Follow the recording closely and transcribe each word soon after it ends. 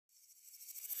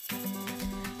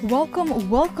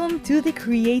Welcome to the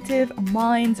Creative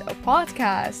Minds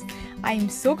podcast. I am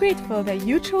so grateful that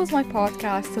you chose my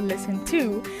podcast to listen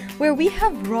to, where we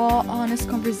have raw, honest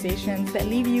conversations that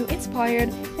leave you inspired,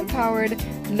 empowered,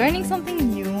 learning something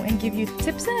new, and give you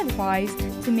tips and advice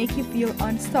to make you feel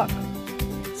unstuck.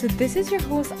 So this is your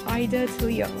host, Aida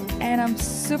Tleel, and I'm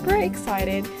super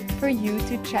excited for you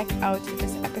to check out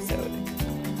this episode.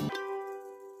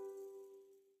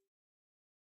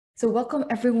 So welcome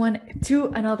everyone to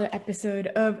another episode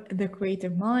of The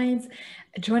Creative Minds.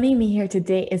 Joining me here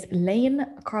today is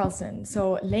Carlson.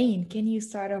 So Lane, can you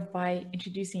start off by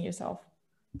introducing yourself?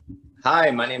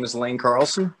 Hi, my name is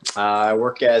Carlson. I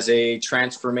work as a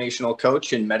transformational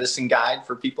coach and medicine guide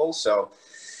for people. So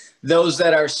those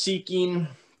that are seeking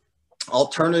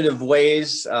alternative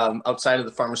ways outside of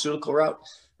the pharmaceutical route,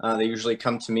 they usually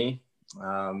come to me.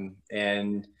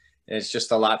 And it's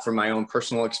just a lot from my own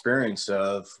personal experience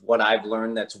of what I've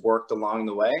learned that's worked along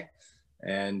the way.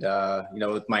 And,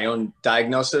 with my own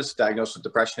diagnosed with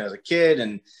depression as a kid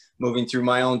and moving through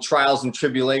my own trials and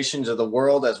tribulations of the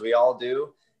world, as we all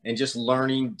do, and just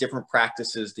learning different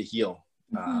practices to heal.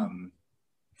 Mm-hmm.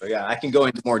 So yeah, I can go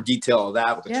into more detail of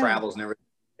that with the travels and everything.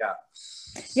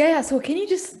 Yeah. So can you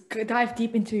just dive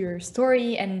deep into your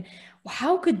story and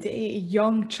how could a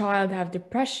young child have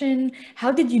depression?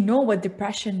 How did you know what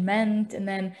depression meant? And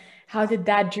then how did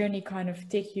that journey kind of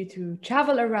take you to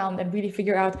travel around and really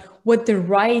figure out what the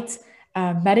right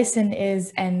medicine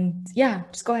is? And yeah,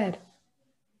 just go ahead.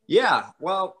 Yeah.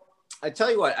 Well, I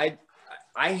tell you what,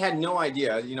 I had no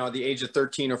idea, at the age of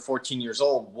 13 or 14 years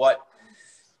old, what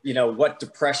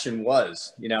depression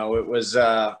was. It was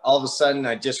all of a sudden,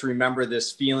 I just remember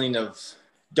this feeling of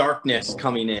darkness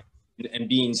coming in and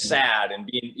being sad and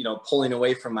being, pulling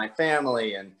away from my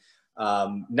family and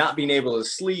not being able to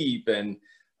sleep. And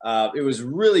it was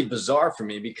really bizarre for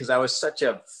me because I was such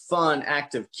a fun,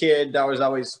 active kid. I was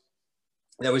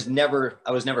never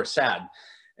sad.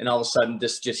 And all of a sudden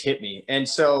this just hit me. And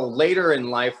so later in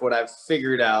life, what I've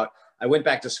figured out, I went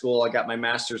back to school. I got my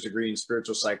master's degree in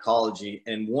spiritual psychology.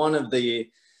 And one of the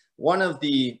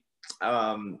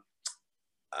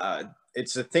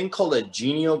it's a thing called a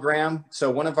genealogram. So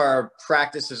one of our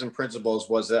practices and principles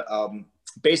was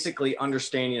basically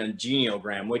understanding a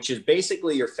genealogram, which is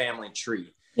basically your family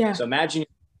tree. Yeah. So imagine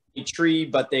a tree,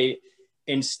 but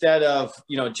instead of,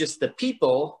 just the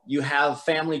people, you have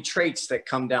family traits that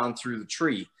come down through the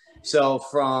tree. So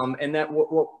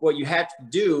what you have to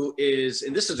do is,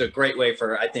 and this is a great way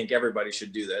I think everybody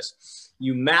should do this.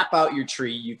 You map out your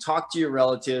tree, you talk to your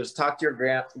relatives, talk to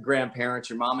your grandparents,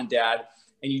 your mom and dad,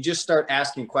 and you just start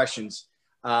asking questions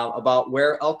about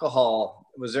where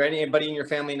was there anybody in your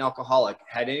family an alcoholic?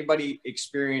 Had anybody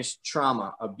experienced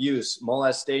trauma, abuse,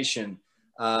 molestation,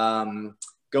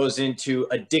 goes into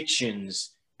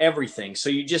addictions, everything.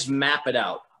 So you just map it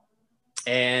out.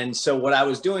 And so what I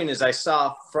was doing is I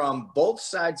saw from both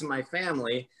sides of my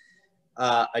family,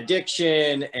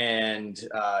 addiction and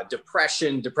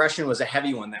depression. Depression was a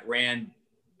heavy one that ran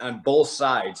on both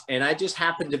sides. And I just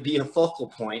happened to be a focal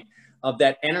point of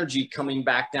that energy coming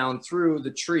back down through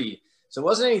the tree. So it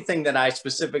wasn't anything that I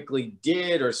specifically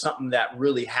did or something that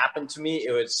really happened to me.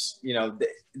 It was,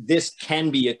 this can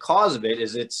be a cause of it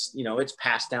is it's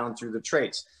passed down through the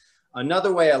traits.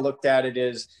 Another way I looked at it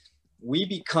is we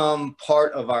become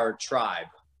part of our tribe.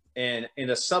 And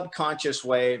in a subconscious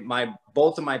way,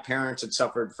 both of my parents had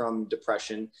suffered from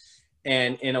depression.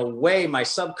 And in a way, my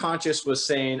subconscious was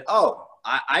saying, oh,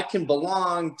 I can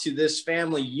belong to this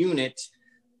family unit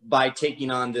by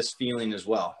taking on this feeling as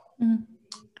well. Mm-hmm.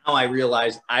 Now I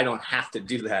realize I don't have to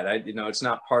do that. It's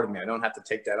not part of me. I don't have to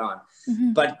take that on.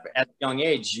 Mm-hmm. But at a young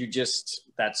age,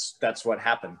 that's what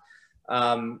happened.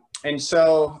 And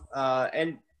so,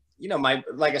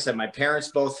 like I said, my parents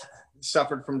both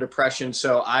suffered from depression.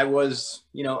 So I was,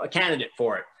 a candidate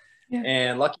for it. Yeah.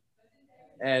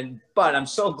 And but I'm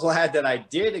so glad that I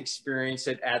did experience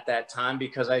it at that time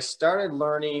because I started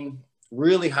learning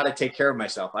really how to take care of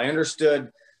myself. I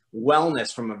understood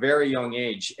wellness from a very young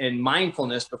age and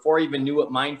mindfulness before I even knew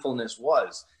what mindfulness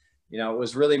was. It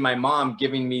was really my mom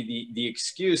giving me the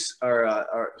excuse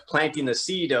or planting the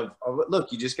seed of,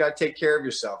 look, you just got to take care of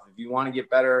yourself if you want to get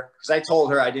better. Because I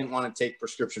told her I didn't want to take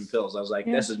prescription pills. I was like,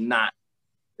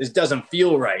 this doesn't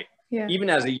feel right. Yeah. Even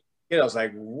as a kid, I was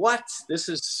like, what? This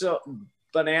is so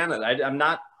bananas. I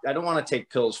don't want to take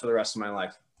pills for the rest of my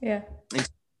life. Yeah. And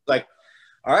like,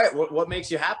 all right, what makes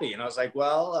you happy? And I was like,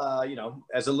 well,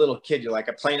 as a little kid, you're like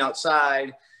playing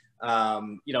outside,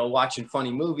 watching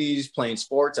funny movies, playing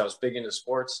sports. I was big into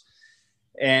sports.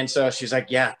 And so she's like,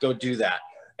 yeah, go do that.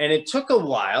 And it took a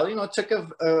while, it took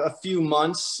a few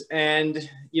months, and,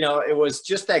 it was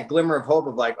just that glimmer of hope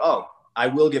of like, oh, I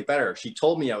will get better. She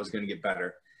told me I was going to get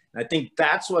better. And I think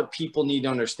that's what people need to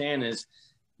understand is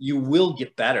you will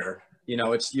get better.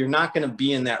 You're not going to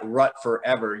be in that rut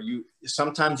forever.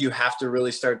 Sometimes you have to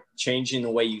really start changing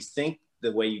the way you think,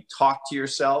 the way you talk to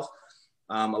yourself.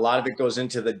 A lot of it goes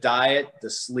into the diet, the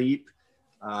sleep.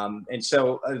 And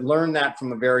so I learned that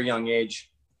from a very young age.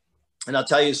 And I'll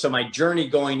tell you, so my journey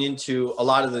going into a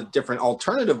lot of the different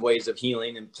alternative ways of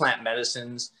healing and plant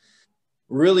medicines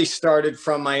really started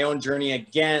from my own journey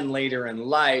again later in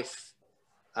life.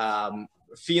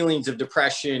 Feelings of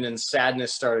depression and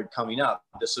sadness started coming up.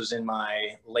 This was in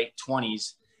my late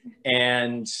 20s.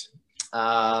 And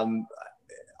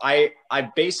I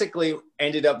basically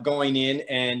ended up going in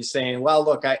and saying, well,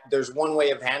 look, there's one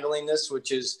way of handling this,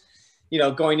 which is,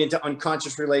 going into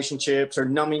unconscious relationships or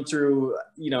numbing through,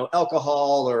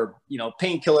 alcohol or,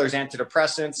 painkillers,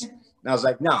 antidepressants. And I was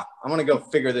like, no, I'm going to go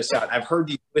figure this out. I've heard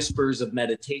these whispers of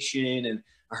meditation, and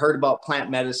I heard about plant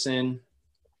medicine.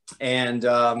 And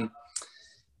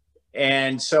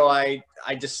so I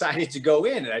decided to go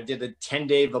in, and I did a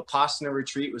 10-day Vipassana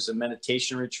retreat. It was a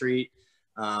meditation retreat.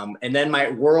 And then my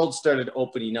world started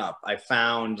opening up. I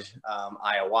found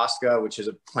ayahuasca, which is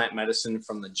a plant medicine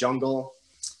from the jungle.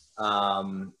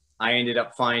 I ended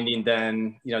up finding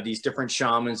then, these different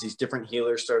shamans, these different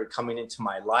healers started coming into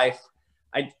my life.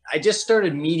 I just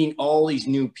started meeting all these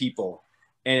new people,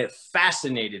 and it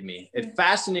fascinated me. It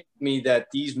fascinated me that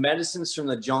these medicines from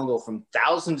the jungle from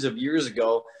thousands of years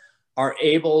ago are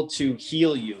able to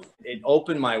heal you. It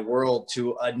opened my world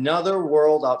to another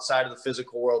world outside of the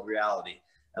physical world reality.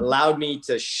 It allowed me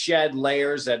to shed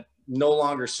layers that no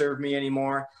longer serve me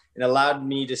anymore. It allowed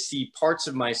me to see parts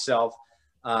of myself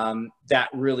that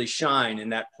really shine,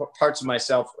 and that parts of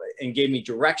myself, and gave me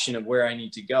direction of where I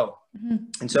need to go.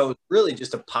 And so it's really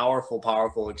just a powerful,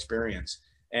 powerful experience.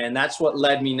 And that's what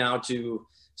led me now to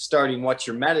starting What's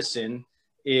Your Medicine,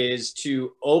 is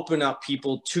to open up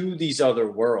people to these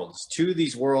other worlds, to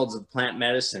these worlds of plant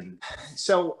medicine.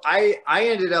 So I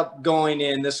ended up going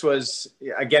in, this was,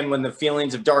 again, when the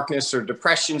feelings of darkness or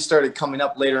depression started coming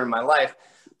up later in my life,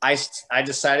 I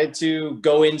decided to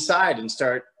go inside and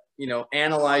start,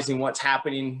 analyzing what's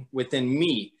happening within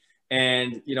me.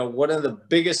 And, one of the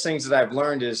biggest things that I've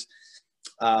learned is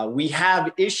we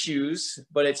have issues,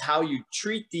 but it's how you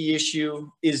treat the issue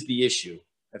is the issue,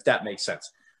 if that makes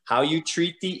sense. How you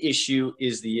treat the issue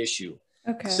is the issue.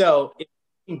 Okay. So if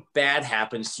something bad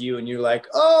happens to you and you're like,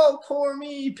 oh, poor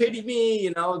me, pity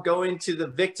me, go into the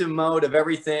victim mode of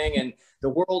everything and the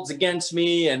world's against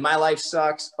me and my life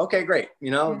sucks. Okay, great.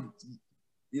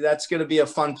 That's going to be a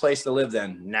fun place to live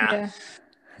then. Nah. Yeah.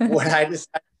 What I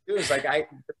decided to do is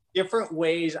different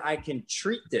ways I can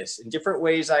treat this, and different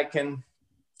ways I can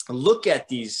look at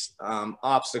these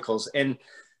obstacles. And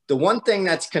the one thing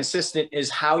that's consistent is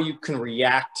how you can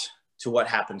react to what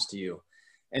happens to you.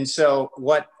 And so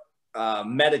what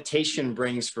meditation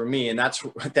brings for me, and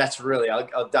that's really,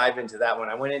 I'll dive into that one.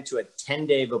 I went into a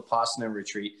 10-day Vipassana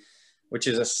retreat, which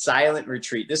is a silent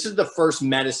retreat. This is the first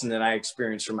medicine that I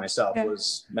experienced for myself. Okay.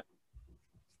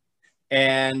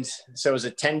 And so it was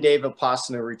a 10-day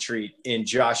Vipassana retreat in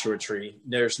Joshua Tree.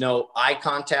 There's no eye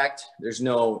contact. There's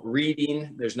no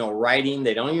reading. There's no writing.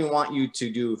 They don't even want you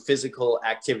to do physical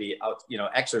activity,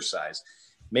 exercise.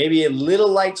 Maybe a little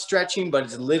light stretching, but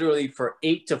it's literally for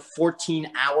 8 to 14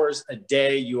 hours a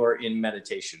day you are in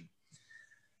meditation.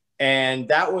 And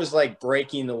that was like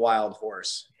breaking the wild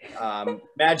horse.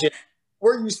 Imagine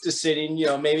we're used to sitting,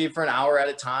 maybe for an hour at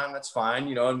a time, that's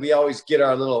fine, and we always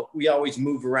we always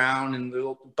move around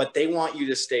but they want you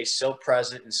to stay so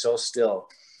present and so still.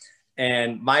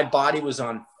 And my body was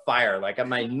on fire. Like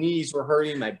my knees were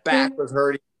hurting, my back was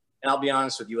hurting. And I'll be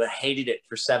honest with you, I hated it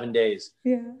for 7 days.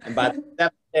 Yeah. And by the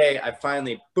 7th day, I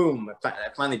finally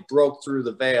broke through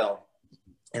the veil,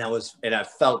 and I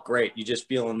felt great. You just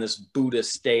feel in this Buddha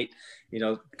state,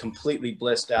 completely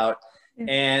blissed out. Yeah.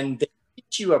 And they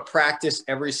teach you a practice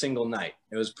every single night.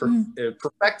 It was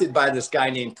perfected by this guy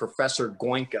named Professor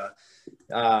Goenka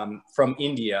from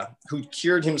India, who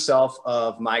cured himself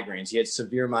of migraines. He had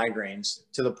severe migraines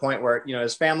to the point where,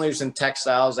 his family was in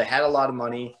textiles. They had a lot of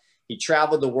money. He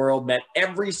traveled the world, met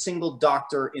every single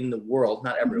doctor in the world,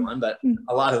 not everyone, but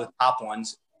a lot of the top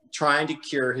ones, trying to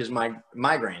cure his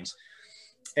migraines.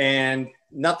 And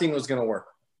nothing was going to work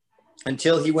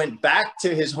until he went back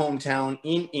to his hometown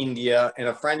in India, and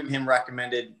a friend of him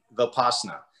recommended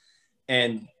Vipassana.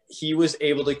 And he was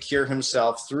able to cure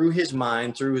himself through his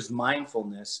mind, through his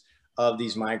mindfulness of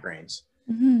these migraines.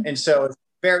 Mm-hmm. And so it's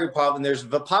very popular. There's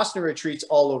Vipassana retreats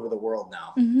all over the world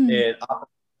now. Mm-hmm. It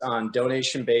operates on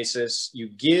donation basis. You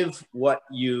give what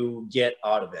you get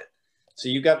out of it. So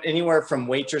you got anywhere from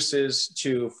waitresses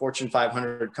to Fortune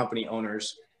 500 company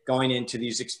owners going into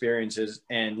these experiences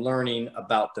and learning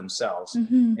about themselves.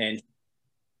 Mm-hmm.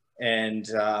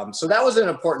 So that was an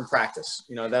important practice,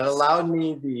 you know, that allowed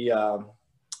me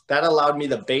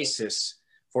the basis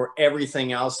for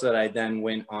everything else that I then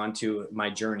went on to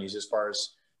my journeys as far as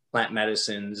plant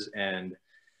medicines and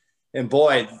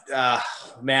boy,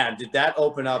 man, did that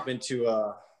opened up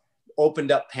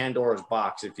Pandora's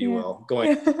box, if you will,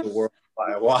 going to the world of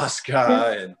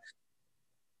ayahuasca and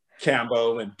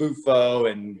Cambo and Bufo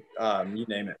and you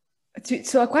name it.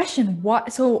 So a question,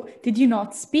 so did you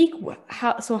not speak?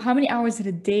 How many hours in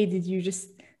a day did you just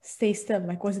stay still?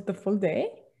 Like, was it the full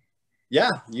day?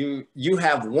 Yeah, you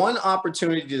have one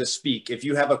opportunity to speak. If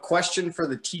you have a question for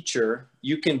the teacher,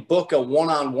 you can book a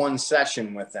one-on-one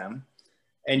session with them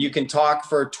and you can talk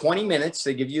for 20 minutes.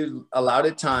 They give you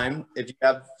allotted time. If you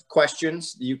have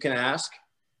questions, you can ask.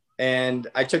 And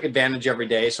I took advantage every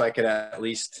day so I could at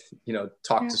least, you know,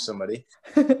 talk to somebody.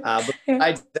 But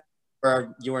besides that,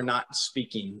 where you are not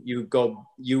speaking, you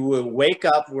will wake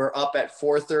up. We're up at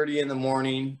 4:30 in the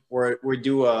morning. We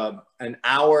do an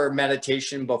hour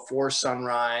meditation before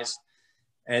sunrise.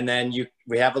 And then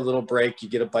we have a little break. You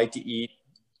get a bite to eat.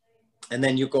 And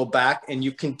then you go back and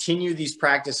you continue these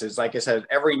practices. Like I said,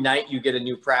 every night you get a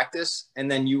new practice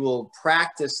and then you will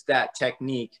practice that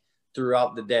technique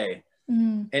throughout the day.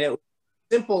 Mm-hmm. And it was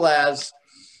simple as,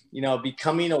 you know,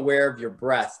 becoming aware of your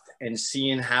breath and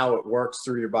seeing how it works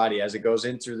through your body as it goes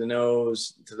in through the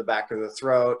nose to the back of the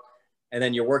throat. And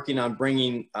then you're working on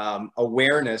bringing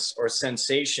awareness or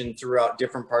sensation throughout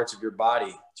different parts of your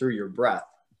body through your breath.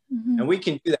 Mm-hmm. And we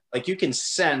can do that. Like you can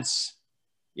sense,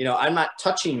 you know, I'm not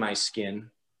touching my skin,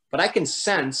 but I can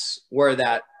sense where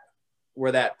that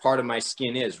part of my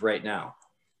skin is right now.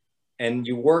 And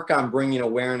you work on bringing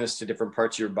awareness to different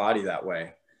parts of your body that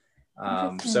way.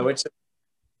 So it's a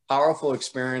powerful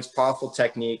experience, powerful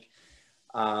technique.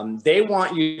 They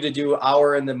want you to do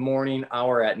hour in the morning,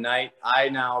 hour at night. I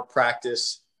now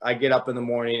practice, I get up in the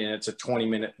morning and it's a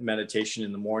 20-minute meditation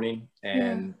in the morning.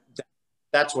 And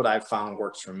that's what I've found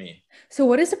works for me. So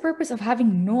what is the purpose of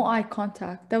having no eye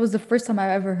contact? That was the first time I've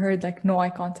ever heard like no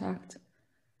eye contact.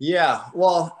 Yeah,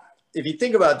 well, if you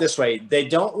think about it this way, they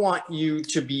don't want you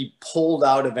to be pulled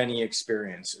out of any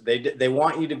experience. They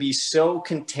want you to be so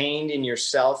contained in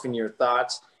yourself and your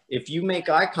thoughts. If you make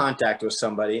eye contact with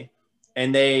somebody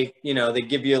and they, you know, they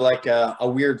give you like a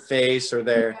weird face or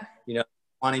they're, you know,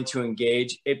 wanting to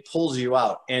engage, it pulls you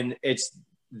out. And it's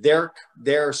their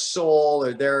soul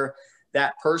or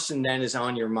that person then is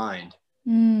on your mind.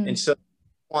 And so they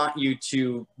want you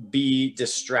to be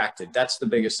distracted. That's the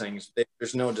biggest thing.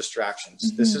 There's no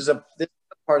distractions. This is a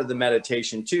part of the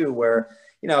meditation too, where,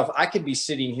 you know, if I could be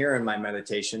sitting here in my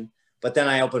meditation, but then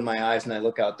I open my eyes and I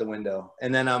look out the window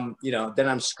and then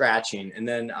I'm scratching and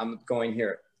then I'm going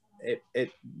here.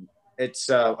 It's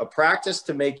a practice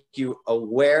to make you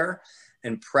aware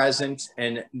and present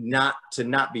and not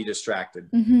be distracted.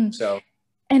 So.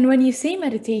 And when you say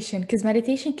meditation, because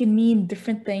meditation can mean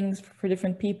different things for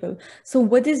different people. So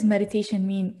what does meditation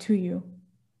mean to you?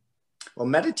 Well,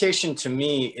 meditation to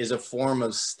me is a form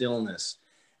of stillness.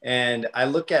 And I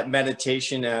look at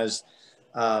meditation as,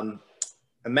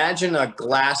 imagine a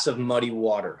glass of muddy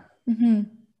water.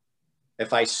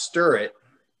 If I stir it,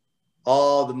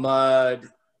 all the mud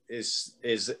it's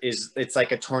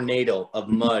like a tornado of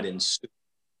mud and soup.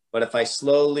 But if I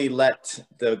slowly let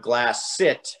the glass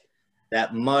sit,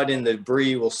 that mud and the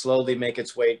debris will slowly make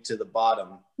its way to the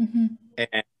bottom.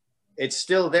 And it's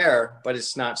still there, but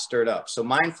it's not stirred up. So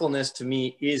mindfulness to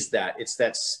me is that. It's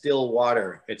that still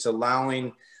water. It's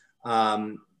allowing,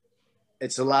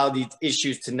 these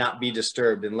issues to not be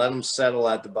disturbed and let them settle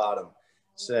at the bottom.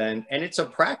 So, and it's a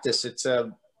practice. It's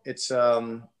a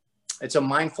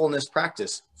mindfulness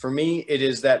practice. For me, it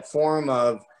is that form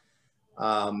of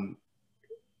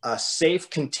a safe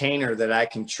container that I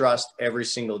can trust every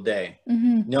single day,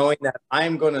 knowing that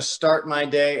I'm going to start my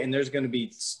day and there's going to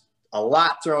be a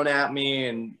lot thrown at me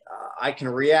and I can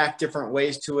react different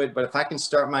ways to it. But if I can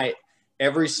start my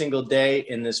every single day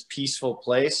in this peaceful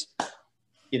place,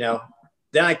 you know,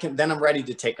 then I'm ready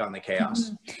to take on the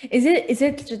chaos. Is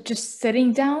it just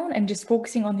sitting down and just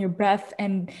focusing on your breath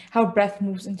and how breath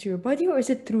moves into your body, or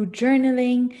is it through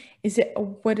journaling? Is it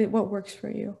what works for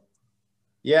you?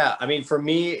 Yeah, I mean, for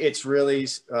me, it's really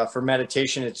for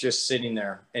meditation. It's just sitting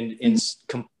there and in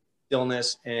complete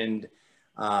stillness and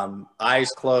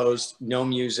eyes closed, no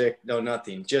music, no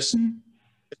nothing, just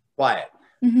quiet.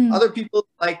 Other people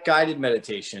like guided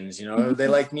meditations. You know, they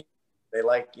like me. They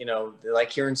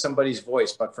like hearing somebody's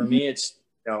voice. But for me, it's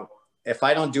You know, if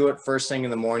I don't do it first thing in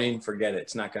the morning, forget it.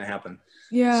 It's not going to happen.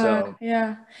 Yeah, So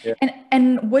yeah. yeah.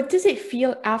 And what does it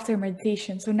feel after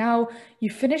meditation? So now you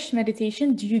finished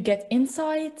meditation. Do you get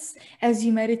insights as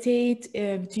you meditate?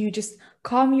 Do you just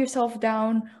calm yourself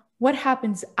down? What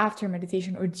happens after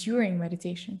meditation or during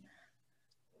meditation?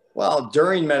 Well,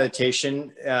 during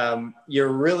meditation,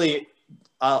 you're really,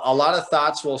 a lot of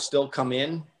thoughts will still come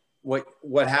in.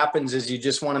 What happens is you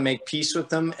just want to make peace with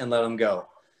them and let them go.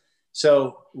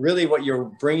 So really what you're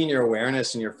bringing your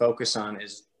awareness and your focus on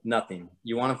is nothing.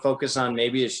 You want to focus on,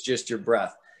 maybe it's just your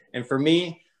breath. And for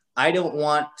me, I don't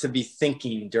want to be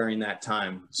thinking during that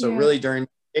time. So Yeah. really during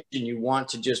meditation, you want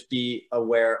to just be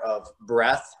aware of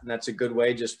breath. And that's a good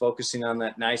way, just focusing on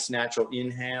that nice natural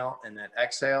inhale and that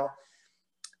exhale.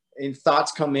 And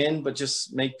thoughts come in, but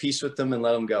just make peace with them and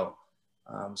let them go.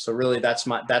 So really that's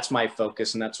my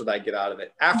focus, and that's what I get out of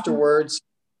it. Afterwards,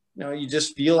 you know, you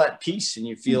just feel at peace, and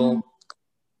you feel,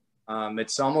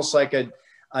 it's almost like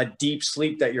a deep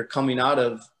sleep that you're coming out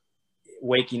of,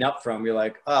 waking up from. You're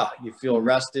like, you feel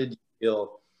rested, you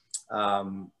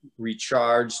feel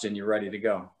recharged, and you're ready to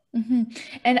go. And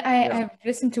Yeah. I've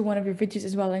listened to one of your videos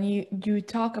as well, and you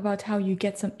talk about how you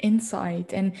get some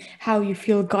insight and how you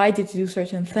feel guided to do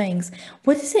certain things.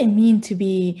 What does it mean to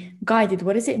be guided?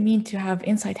 What does it mean to have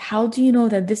insight? How do you know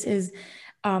that this is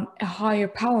a higher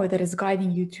power that is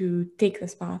guiding you to take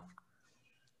this path?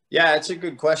 Yeah, it's a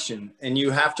good question. And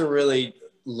you have to really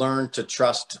learn to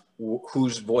trust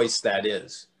whose voice that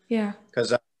is. Yeah.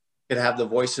 Because I could have the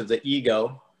voice of the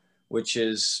ego, which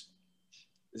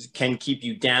can keep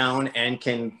you down and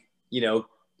can,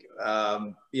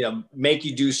 make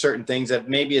you do certain things that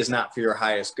maybe is not for your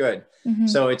highest good.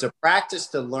 So it's a practice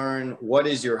to learn what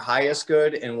is your highest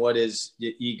good and what is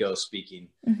the ego speaking.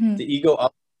 The ego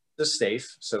is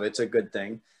safe, so it's a good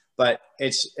thing. But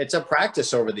it's a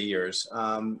practice over the years.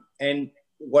 And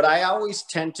what I always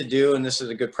tend to do, and this is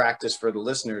a good practice for the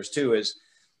listeners too, is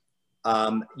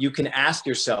you can ask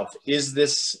yourself, is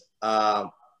this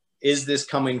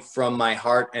coming from my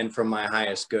heart and from my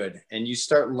highest good? And you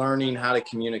start learning how to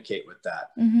communicate with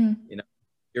that. You know,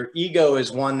 your ego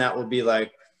is one that will be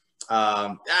like,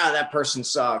 that person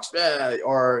sucks,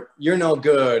 or you're no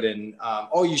good, and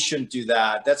oh, you shouldn't do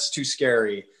that. That's too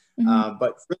scary.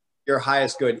 But for your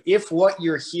highest good, if what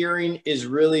you're hearing is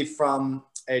really from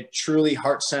a truly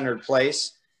heart-centered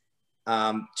place,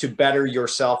 to better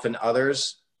yourself and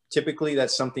others, typically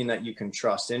that's something that you can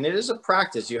trust. And it is a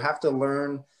practice. You have to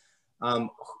learn,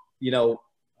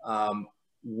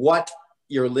 what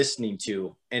you're listening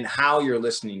to and how you're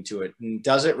listening to it. And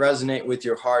does it resonate with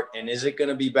your heart? And is it going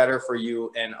to be better for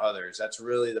you and others? That's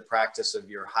really the practice of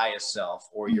your highest self,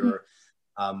 or your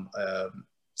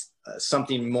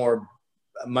something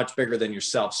much bigger than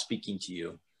yourself speaking to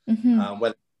you.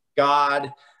 Whether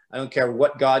God, I don't care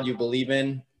what God you believe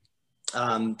in,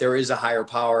 there is a higher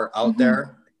power out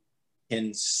there.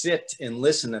 And sit and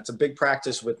listen. That's a big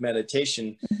practice with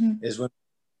meditation, is when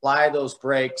you apply those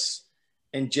breaks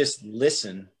and just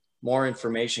listen, more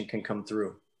information can come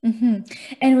through.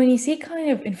 And when you say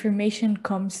kind of information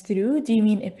comes through, do you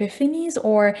mean epiphanies,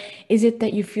 or is it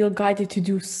that you feel guided to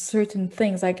do certain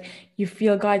things, like you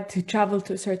feel guided to travel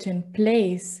to a certain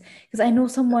place? Because I know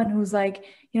someone who's like,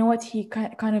 you know what, he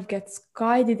kind of gets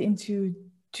guided into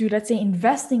let's say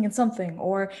investing in something,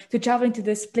 or to traveling to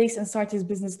this place and start his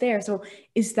business there. So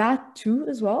is that true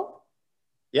as well?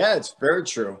 Yeah, it's very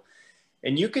true.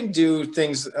 And you can do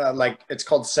things like, it's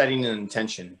called setting an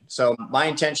intention. So my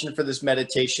intention for this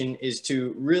meditation is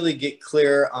to really get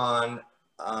clear on,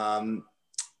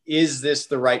 is this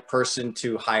the right person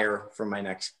to hire for my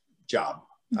next job,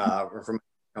 or for my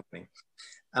company?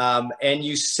 And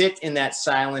you sit in that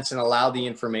silence and allow the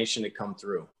information to come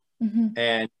through.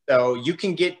 And so you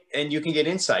can get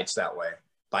insights that way,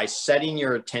 by setting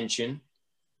your attention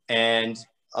and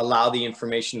allow the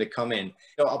information to come in.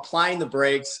 Applying the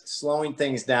brakes, slowing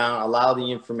things down, allow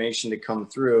the information to come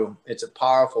through. It's a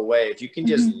powerful way. If you can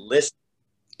just listen,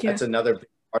 that's another big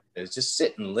part of it, is just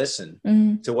sit and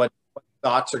listen to what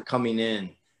thoughts are coming in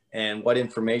and what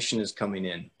information is coming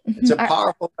in. It's a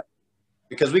powerful way,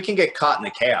 because we can get caught in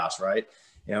the chaos, right?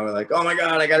 We're like, oh my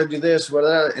God, I got to do this,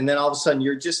 whatever. And then all of a sudden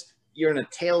you're in a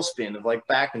tailspin of like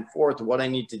back and forth of what I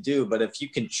need to do. But if you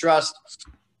can trust,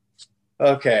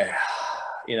 okay,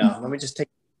 let me just take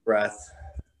a breath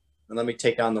and let me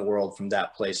take on the world from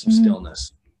that place of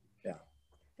stillness. Yeah.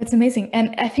 That's amazing.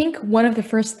 And I think one of the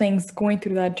first things going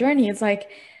through that journey is like,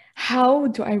 how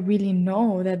do I really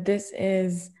know that this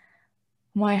is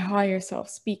my higher self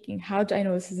speaking? How do I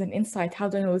know this is an insight? How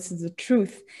do I know this is the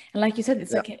truth? And like you said,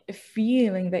 it's like a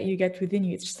feeling that you get within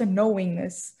you. It's just a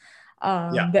knowingness.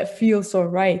 Yeah. that feel so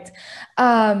right.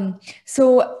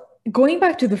 So going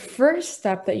back to the first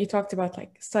step that you talked about,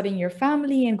 like studying your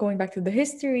family and going back to the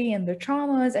history and the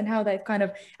traumas and how that kind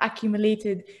of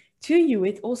accumulated to you,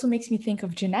 it also makes me think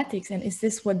of genetics. And is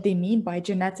this what they mean by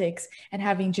genetics and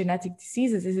having genetic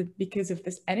diseases? Is it because of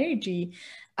this energy?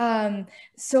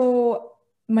 So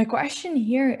my question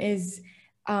here is,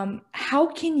 how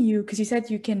can you, because you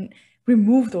said you can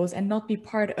remove those and not be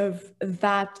part of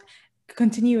that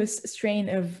continuous strain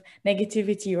of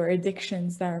negativity or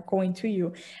addictions that are going to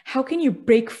you, how can you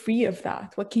break free of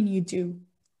that? What can you do?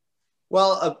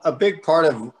 Well, a big part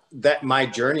of that, my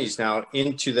journeys now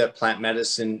into that plant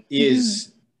medicine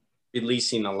is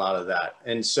releasing a lot of that.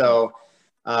 And so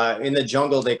in the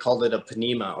jungle, they called it a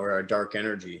panema, or a dark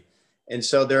energy. And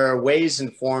so there are ways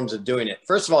and forms of doing it.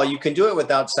 First of all, you can do it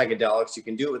without psychedelics. You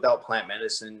can do it without plant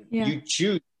medicine. Yeah. You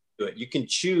choose to do it. You can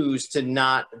choose to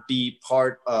not be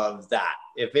part of that.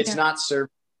 If it's not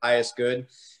serving the highest good,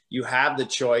 you have the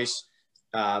choice.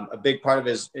 A big part of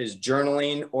it is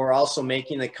journaling, or also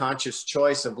making the conscious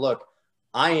choice of, look,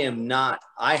 I am not,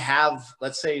 I have,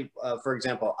 let's say, for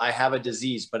example, I have a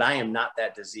disease, but I am not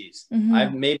that disease.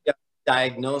 I've maybe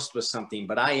diagnosed with something,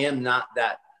 but I am not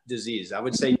that disease. I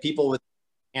would say people with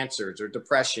cancers or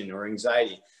depression or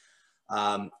anxiety,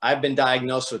 I've been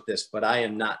diagnosed with this, but I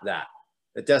am not that.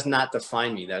 That does not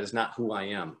define me. That is not who I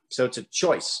am. So it's a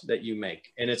choice that you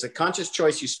make, and it's a conscious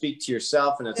choice you speak to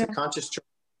yourself, and it's a conscious choice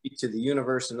you speak to the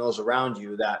universe and those around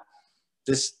you, that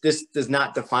this does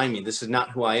not define me. This is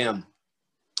not who I am.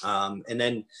 And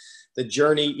then the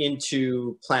journey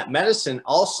into plant medicine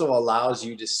also allows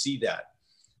you to see that.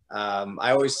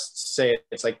 I always say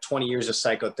it's like 20 years of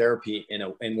psychotherapy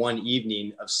in one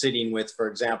evening of sitting with, for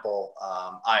example,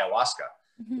 ayahuasca,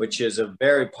 which is a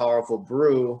very powerful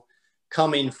brew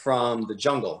coming from the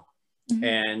jungle.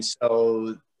 And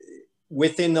so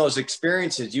within those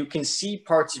experiences, you can see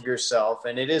parts of yourself,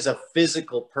 and it is a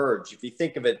physical purge. If you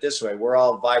think of it this way, we're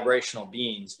all vibrational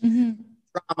beings.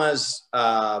 Traumas,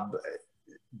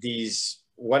 these,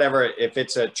 whatever, if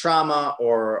it's a trauma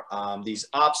or these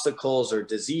obstacles or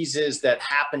diseases that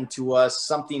happen to us,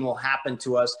 something will happen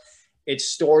to us. It's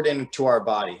stored into our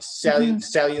body.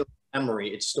 Cellular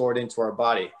memory, it's stored into our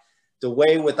body. The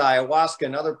way with ayahuasca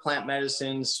and other plant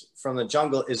medicines from the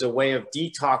jungle is a way of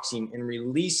detoxing and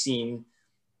releasing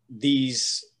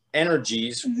these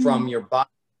energies from your body.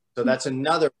 So that's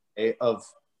another way of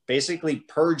basically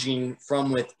purging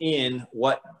from within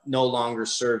what no longer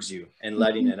serves you and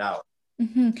letting it out.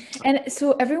 And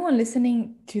so everyone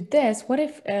listening to this, what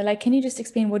if, like, can you just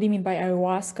explain, what do you mean by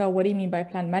ayahuasca? What do you mean by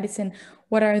plant medicine?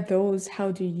 What are those? How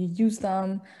do you use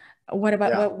them? What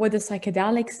about, what does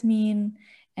psychedelics mean?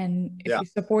 And if you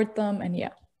support them, and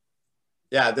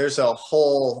there's a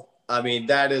whole, I mean,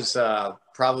 that is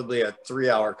probably a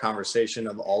 3-hour conversation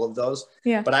of all of those.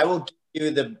 But I will give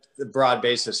you the broad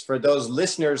basis. For those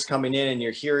listeners coming in and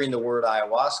you're hearing the word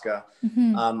ayahuasca,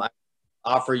 I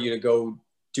offer you to go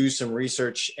do some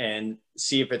research and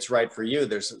see if it's right for you.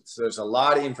 There's a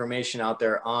lot of information out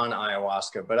there on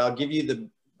ayahuasca, but I'll give you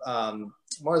the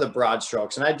more of the broad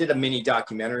strokes. And I did a mini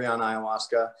documentary on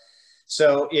ayahuasca.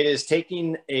 So it is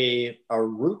taking a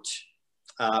root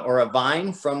or a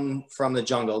vine from the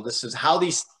jungle. This is how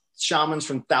these shamans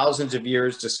from thousands of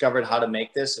years discovered how to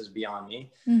make this, is beyond me.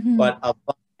 But a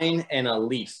vine and a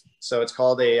leaf. So it's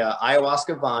called a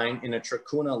ayahuasca vine and a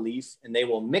trachuna leaf, and they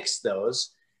will mix those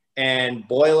and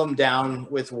boil them down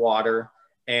with water,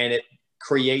 and it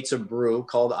creates a brew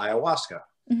called ayahuasca.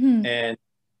 And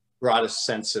broadest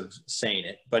sense of saying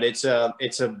it, but it's a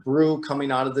brew coming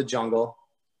out of the jungle,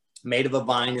 made of a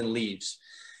vine and leaves.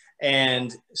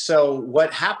 And so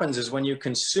what happens is, when you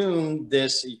consume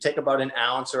this, you take about an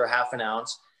ounce or a half an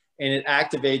ounce, and it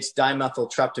activates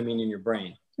dimethyltryptamine in your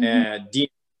brain. And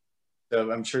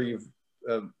so I'm sure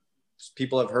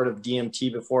people have heard of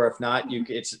DMT before. If not,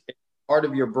 it's part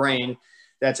of your brain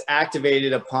that's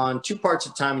activated upon 2 parts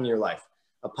of time in your life,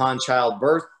 upon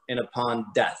childbirth and upon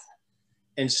death.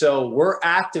 And so we're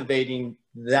activating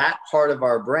that part of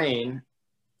our brain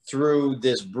through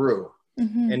this brew,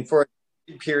 and for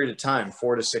a period of time,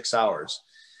 4 to 6 hours.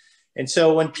 And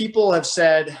so when people have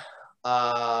said,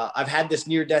 I've had this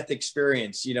near-death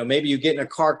experience, you know, maybe you get in a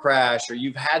car crash, or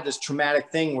you've had this traumatic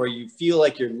thing where you feel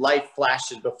like your life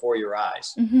flashes before your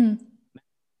eyes,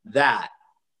 that,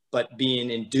 but being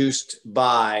induced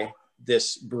by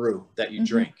this brew that you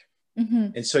drink.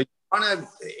 And so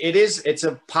it's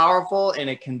a powerful, and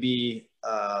it can be,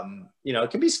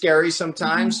 it can be scary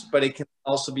sometimes, but it can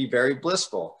also be very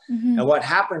blissful. And what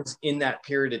happens in that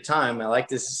period of time, I like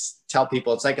to tell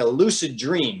people, it's like a lucid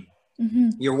dream.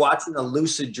 You're watching a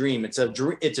lucid dream. It's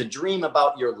a dream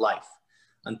about your life.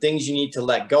 on things you need to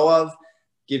let go of,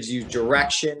 gives you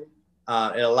direction.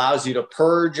 It allows you to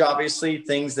purge, obviously,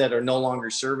 things that are no longer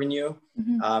serving you.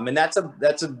 And that's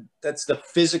the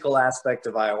physical aspect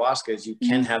of ayahuasca, is you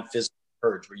can have physical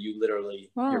purge where you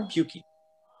literally, you're puking.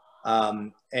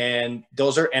 And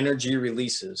those are energy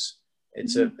releases.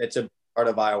 It's a part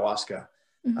of ayahuasca.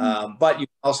 But you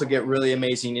also get really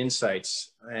amazing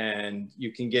insights, and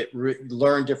you can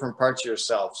learn different parts of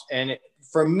yourselves. And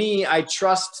for me, I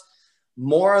trust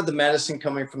more of the medicine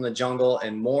coming from the jungle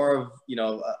and more of,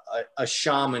 a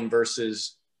shaman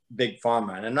versus big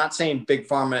pharma. And I'm not saying big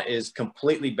pharma is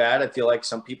completely bad. I feel like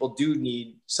some people do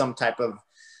need some type of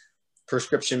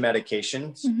prescription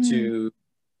medications to,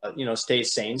 stay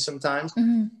sane sometimes.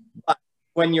 But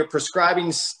when you're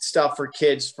prescribing stuff for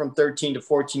kids from 13 to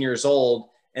 14 years old,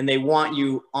 and they want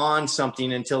you on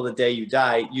something until the day you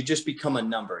die, you just become a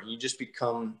number. You just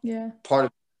become part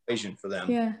of the equation for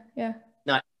them.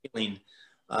 Not healing.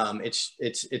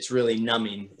 It's really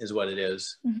numbing is what it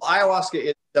is.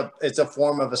 Ayahuasca it's a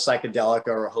form of a psychedelic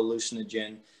or a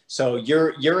hallucinogen. So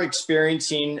you're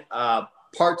experiencing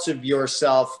parts of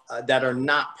yourself that are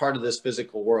not part of this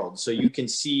physical world. So you can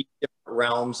see different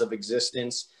realms of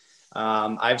existence.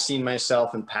 I've seen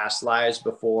myself in past lives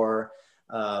before.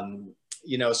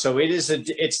 So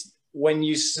it's when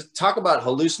you talk about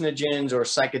hallucinogens or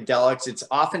psychedelics, it's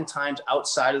oftentimes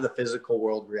outside of the physical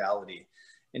world reality.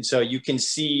 And so you can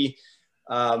see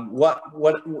what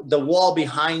the wall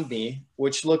behind me,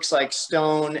 which looks like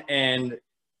stone and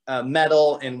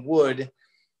metal and wood,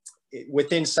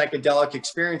 within psychedelic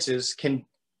experiences can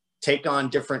take on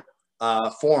different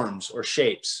forms or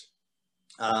shapes.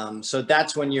 So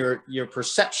that's when your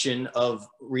perception of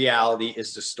reality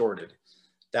is distorted.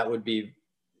 That would be,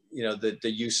 the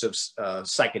use of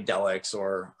psychedelics,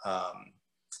 or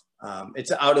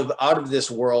it's out of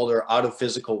this world or out of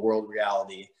physical world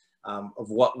reality of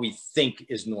what we think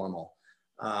is normal.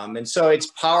 And so it's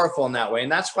powerful in that way.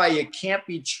 And that's why you can't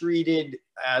be treated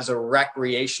as a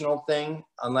recreational thing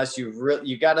unless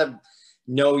you got to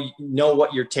know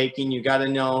what you're taking. You got to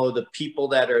know the people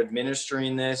that are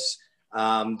administering this.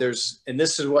 And this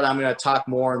is what I'm going to talk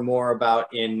more and more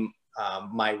about in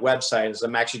my website, is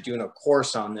I'm actually doing a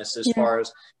course on this as far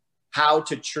as how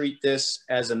to treat this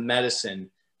as a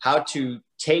medicine, how to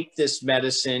take this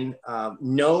medicine,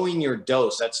 knowing your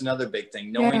dose. That's another big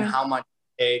thing, knowing how much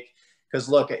to take. Because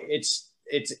look, it's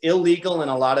illegal in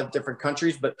a lot of different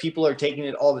countries, but people are taking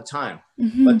it all the time.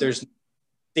 But there's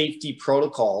safety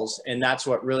protocols. And that's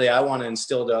what really I want to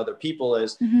instill to other people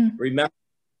is remember,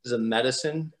 is a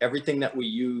medicine. Everything that we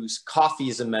use, coffee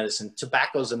is a medicine,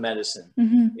 tobacco is a medicine.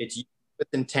 It's used with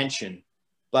intention.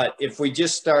 But if we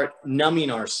just start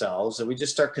numbing ourselves and we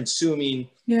just start consuming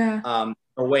a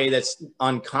way that's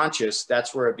unconscious,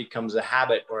 that's where it becomes a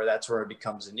habit, or that's where it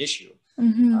becomes an issue.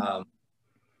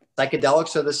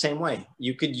 Psychedelics are the same way.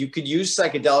 You could use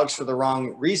psychedelics for the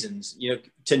wrong reasons,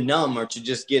 to numb or to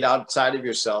just get outside of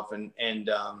yourself and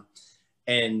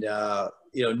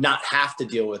not have to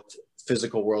deal with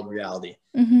physical world reality.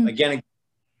 Again,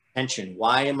 attention.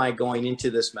 Why am I going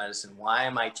into this medicine? Why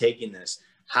am I taking this?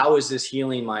 How is this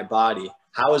healing my body?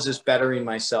 How is this bettering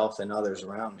myself and others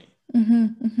around me?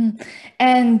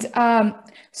 And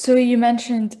so you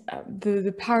mentioned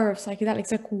the power of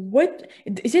psychedelics. Like, what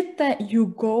is it that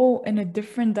you go in a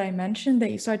different dimension,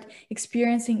 that you start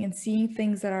experiencing and seeing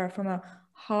things that are from a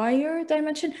higher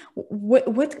dimension?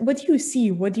 What do you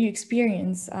see? What do you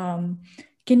experience? Can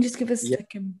you just give us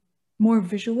like a more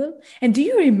visual? And do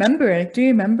you remember? Do you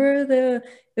remember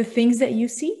the things that you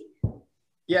see?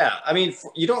 Yeah, I mean,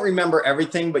 you don't remember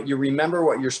everything, but you remember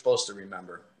what you're supposed to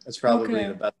remember. That's probably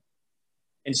the best.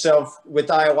 And so with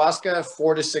ayahuasca,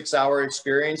 4 to 6 hour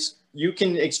experience, you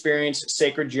can experience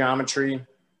sacred geometry.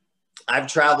 I've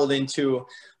traveled into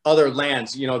other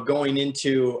lands, going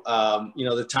into,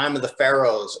 the time of the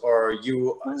pharaohs, or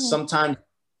sometimes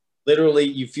literally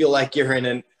you feel like you're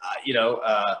in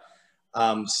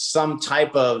some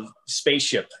type of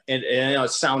spaceship. And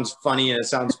it sounds funny and it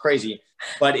sounds crazy,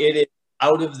 but it is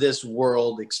out of this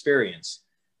world experience.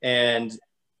 And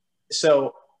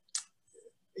so,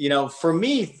 for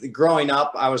me growing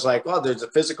up, I was like, well, there's a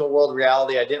physical world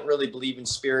reality. I didn't really believe in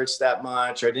spirits that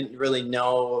much. I didn't really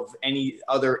know of any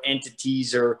other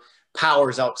entities or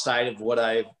powers outside of what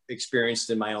I've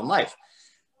experienced in my own life.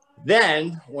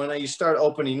 Then when you start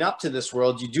opening up to this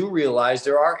world, you do realize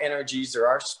there are energies, there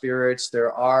are spirits,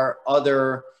 there are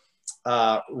other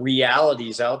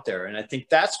realities out there. And I think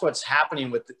that's what's happening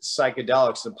with the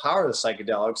psychedelics. The power of the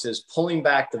psychedelics is pulling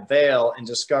back the veil and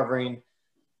discovering,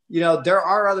 there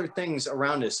are other things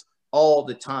around us all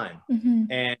the time.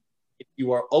 And if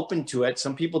you are open to it,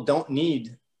 some people don't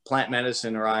need plant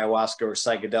medicine or ayahuasca or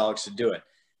psychedelics to do it.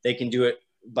 They can do it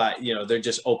by, they're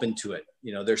just open to it.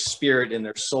 Their spirit and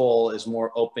their soul is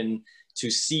more open to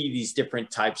see these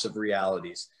different types of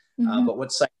realities. But what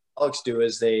psychedelics do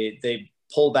is they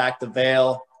pull back the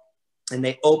veil and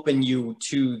they open you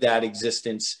to that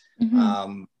existence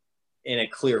in a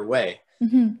clear way.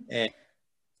 And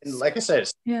like I said,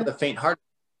 it's for the faint heart.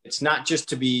 It's not just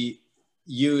to be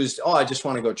used, oh, I just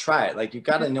want to go try it. Like, you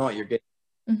got to know what you're getting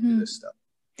into this stuff.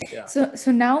 Yeah.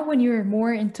 So now when you're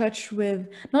more in touch with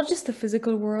not just the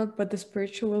physical world, but the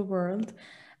spiritual world,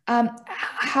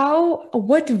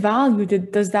 what value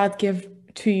does that give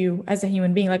to you as a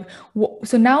human being? Like,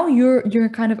 so now you're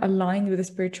kind of aligned with the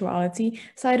spirituality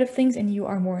side of things, and you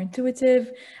are more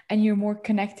intuitive, and you're more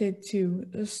connected to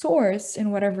the source,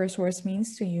 and whatever source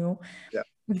means to you. Yeah.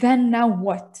 Then now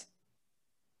what?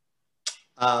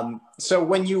 So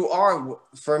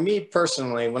for me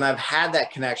personally, when I've had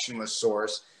that connection with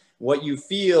source, what you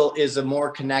feel is a more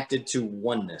connected to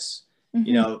oneness,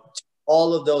 to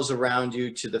all of those around you,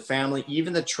 to the family,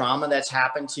 even the trauma that's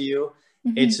happened to you.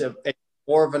 It's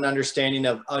more of an understanding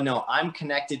of, oh no, I'm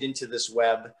connected into this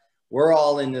web. We're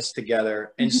all in this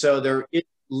together. And so there is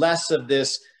less of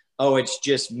this, oh, it's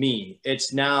just me.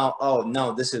 It's now, oh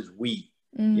no, this is we.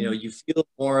 You feel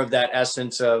more of that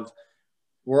essence of,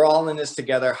 we're all in this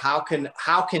together. How can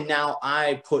now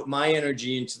I put my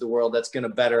energy into the world that's going to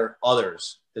better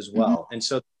others as well? And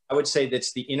so I would say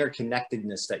that's the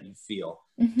interconnectedness that you feel.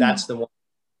 That's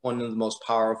one of the most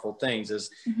powerful things is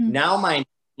now my intention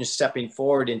is stepping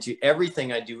forward into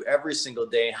everything I do every single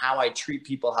day, how I treat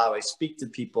people, how I speak to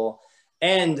people,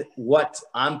 and what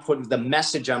the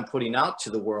message I'm putting out to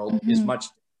the world is much.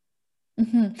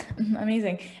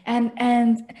 Amazing.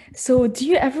 And so do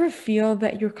you ever feel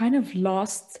that you're kind of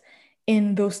lost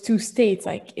in those two states,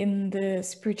 like in the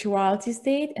spirituality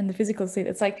state and the physical state?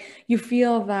 It's like you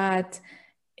feel that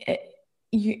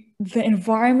the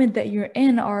environment that you're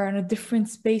in are in a different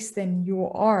space than you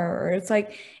are, or it's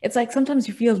like sometimes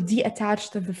you feel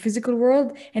detached of the physical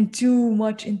world and too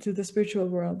much into the spiritual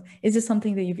world. Is this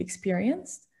something that you've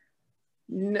experienced?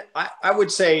 No, I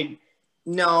would say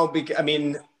no, because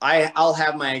I'll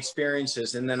have my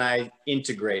experiences and then I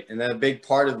integrate. And then a big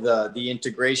part of the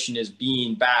integration is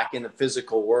being back in the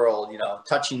physical world,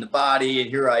 touching the body, and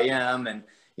here I am. And,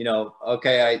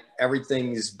 okay,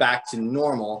 everything's back to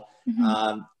normal.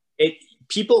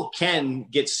 People can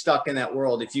get stuck in that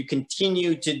world. If you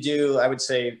continue to do, I would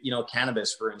say,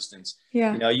 cannabis, for instance,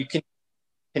 you can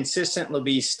consistently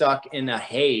be stuck in a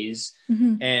haze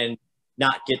and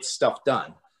not get stuff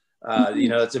done.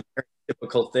 It's a very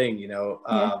typical thing,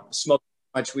 smoking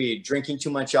too much weed, drinking too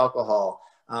much alcohol.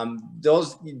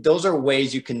 Those are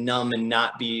ways you can numb and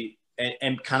not be,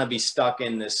 and kind of be stuck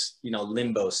in this,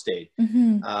 limbo state.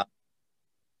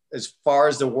 As far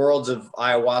as the worlds of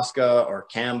ayahuasca or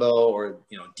Cambo or,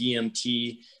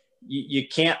 DMT, you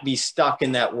can't be stuck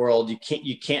in that world. You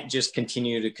can't just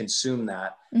continue to consume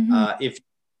that. It'd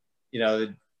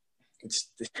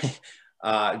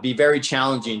be very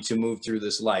challenging to move through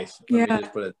this life. Let me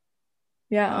just put it.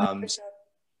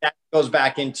 That goes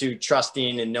back into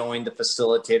trusting and knowing the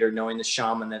facilitator, knowing the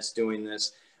shaman that's doing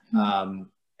this,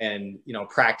 and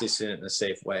practicing it in a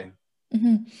safe way.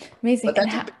 Amazing.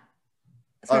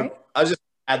 Sorry, I was just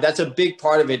that's a big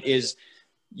part of it. Is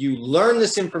you learn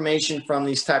this information from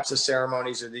these types of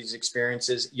ceremonies or these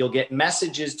experiences. You'll get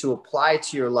messages to apply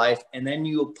to your life, and then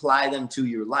you apply them to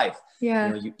your life.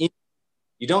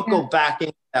 You don't go back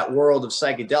into that world of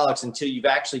psychedelics until you've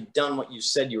actually done what you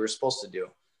said you were supposed to do.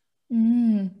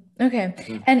 Okay.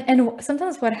 And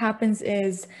sometimes what happens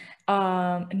is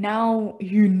now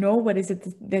what is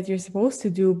it that you're supposed to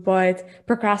do, but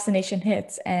procrastination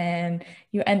hits and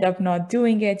you end up not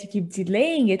doing it. You keep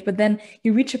delaying it, but then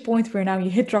you reach a point where now you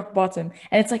hit rock bottom,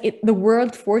 and it's like the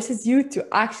world forces you to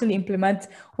actually implement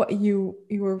what you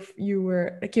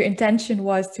were like your intention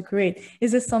was to create.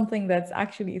 Is this something that's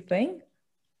actually a thing?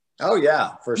 Oh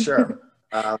yeah, for sure.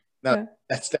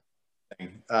 That's definitely a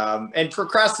thing. And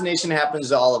procrastination happens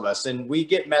to all of us, and we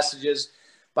get messages.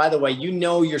 By the way,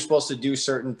 you're supposed to do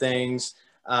certain things,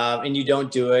 and you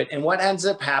don't do it. And what ends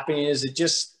up happening is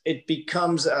it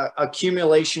becomes an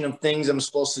accumulation of things I'm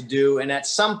supposed to do. And at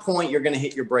some point, you're going to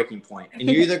hit your breaking point, and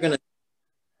you're either going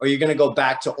to go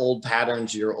back to old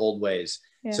patterns, your old ways.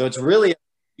 So it's really,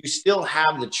 you still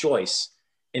have the choice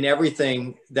in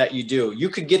everything that you do. You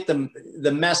could get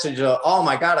the message of, oh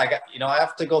my God, I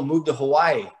have to go move to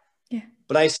Hawaii.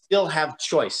 But I still have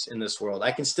choice in this world.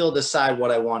 I can still decide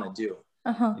what I want to do.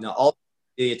 Ultimately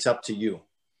it's up to you.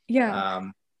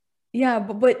 Yeah,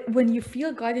 but when you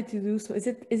feel guided to do so,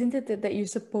 isn't it that you're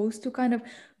supposed to kind of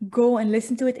go and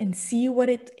listen to it and see what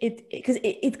it because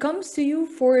it comes to you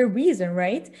for a reason,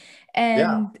 right?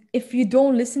 Yeah. And if you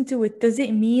don't listen to it, does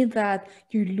it mean that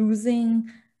you're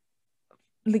losing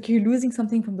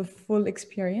something from the full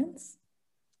experience?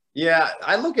 Yeah,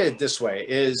 I look at it this way: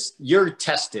 is you're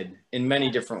tested in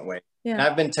many different ways. Yeah. And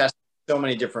I've been tested so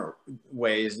many different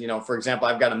ways. You know, for example,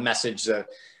 I've got a message that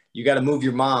you got to move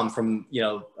your mom from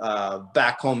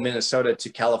back home Minnesota to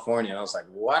California, and I was like,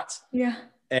 what? Yeah.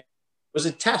 And it was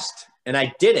a test, and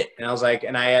I did it, and I was like,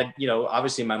 and I had,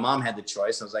 obviously my mom had the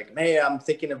choice. I was like, hey, I'm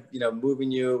thinking of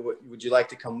moving you. Would you like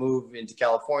to come move into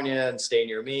California and stay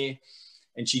near me?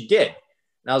 And she did.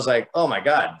 And I was like, oh my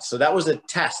God. So that was a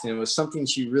test, and it was something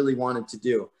she really wanted to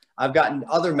do. I've gotten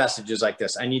other messages like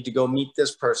this. I need to go meet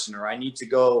this person, or I need to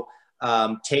go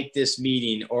take this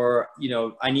meeting, or,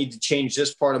 I need to change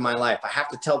this part of my life. I have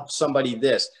to tell somebody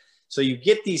this. So you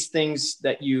get these things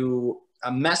that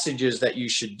messages that you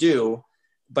should do,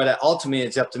 but ultimately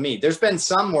it's up to me. There's been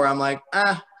some where I'm like,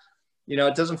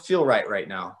 it doesn't feel right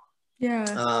now.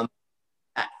 Yeah.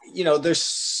 There's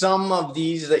some of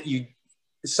these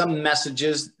some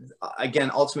messages,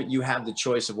 again, ultimately you have the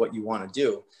choice of what you want to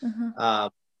do.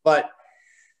 But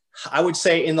I would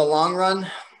say in the long run,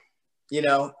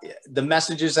 the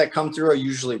messages that come through are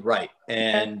usually right,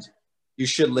 and you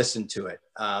should listen to it.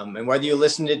 And whether you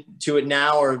listen to it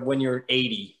now or when you're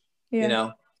 80,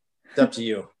 Yeah. it's up to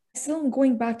you. Still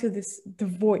going back to the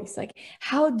voice, like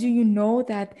how do you know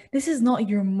that this is not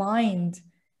your mind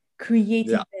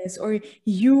creating Yeah. this, or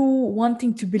you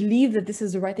wanting to believe that this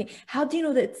is the right thing? How do you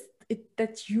know that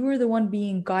that you're the one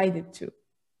being guided to?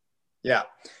 Yeah.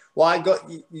 Well,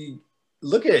 you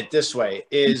look at it this way: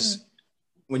 is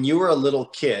when you were a little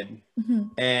kid,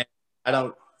 and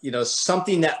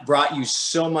something that brought you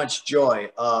so much joy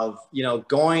of,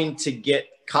 going to get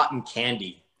cotton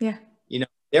candy. Yeah.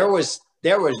 There was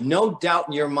no doubt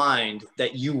in your mind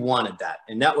that you wanted that,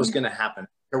 and that was going to happen,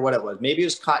 or what it was. Maybe it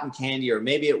was cotton candy, or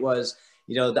maybe it was,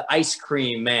 the ice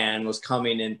cream man was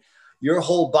coming, and your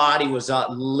whole body was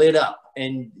lit up,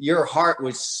 and your heart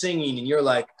was singing, and you're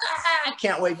like, I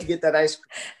can't wait to get that ice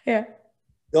cream. Yeah.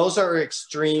 Those are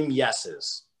extreme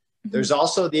yeses. There's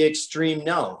also the extreme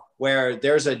no, where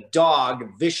there's a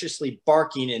dog viciously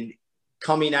barking and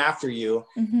coming after you,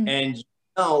 and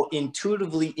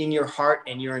intuitively in your heart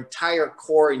and your entire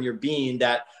core and your being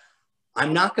that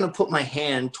I'm not going to put my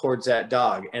hand towards that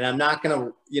dog, and I'm not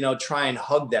going to, try and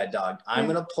hug that dog. I'm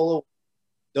going to pull away.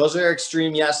 Those are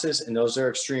extreme yeses, and those are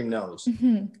extreme nos.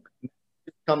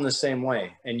 Come the same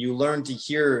way, and you learn to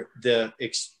hear the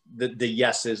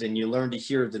yeses, and you learn to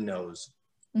hear the nos.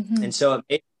 And so it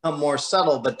may become more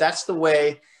subtle, but that's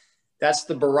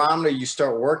the barometer you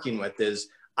start working with. Is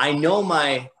I know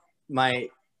my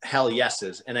hell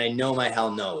yeses, and I know my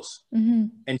hell nos.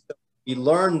 And so we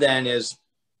learn then is,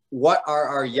 what are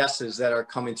our yeses that are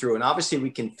coming through? And obviously we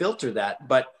can filter that,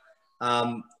 but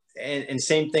and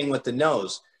same thing with the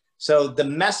nos. So the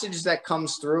message that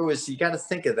comes through is, you got to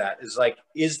think of that is like,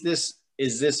 is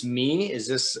this me? Is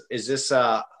this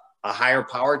a higher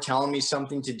power telling me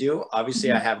something to do?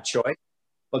 Obviously I have choice,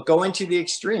 but going to the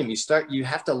extreme, you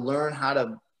have to learn how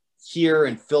to hear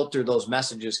and filter those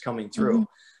messages coming through.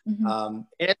 And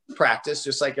it's practice,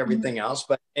 just like everything else.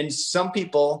 And some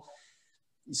people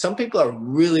are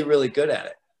really, really good at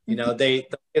it. They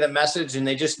get a message and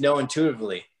they just know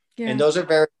intuitively. And those are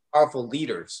very powerful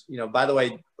leaders. By the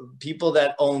way, people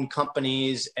that own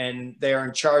companies and they're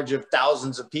in charge of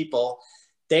thousands of people,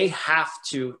 they have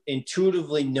to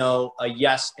intuitively know a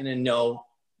yes and a no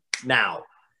now.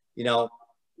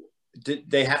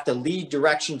 They have to lead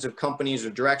directions of companies or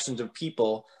directions of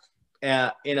people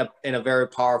in a very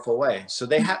powerful way. So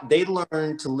they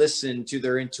learn to listen to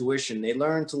their intuition. They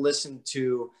learn to listen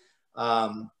to,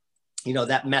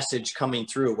 that message coming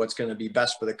through, what's going to be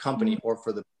best for the company or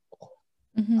for the people.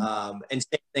 And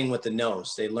same thing with the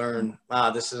no's. They learn,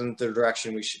 this isn't the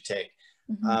direction we should take.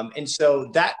 And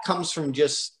so that comes from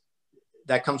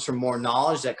more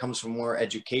knowledge, that comes from more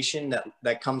education,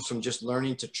 that comes from just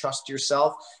learning to trust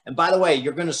yourself. And by the way,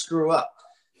 you're going to screw up.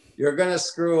 You're going to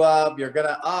screw up. You're going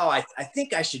to, I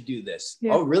think I should do this.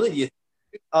 Yeah. Oh, really?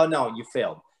 Oh, no, you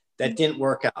failed. That didn't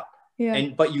work out. Yeah.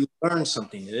 But you learn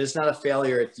something. It is not a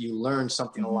failure if you learn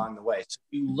something along the way. So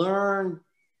you learn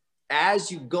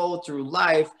as you go through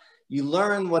life, you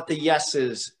learn what the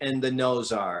yeses and the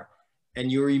nos are.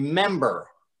 And you remember,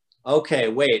 okay,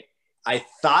 wait, I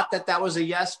thought that was a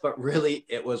yes, but really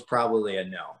it was probably a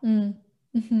no.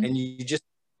 And you just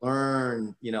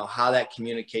learn, you know, how that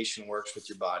communication works with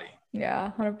your body.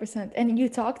 Yeah, 100%. And you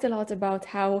talked a lot about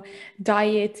how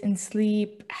diet and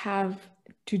sleep have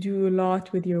to do a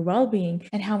lot with your well-being,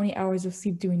 and how many hours of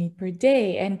sleep do we need per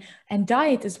day, and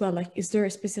diet as well. Like, is there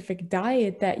a specific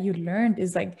diet that you learned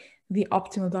is like the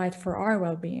optimal diet for our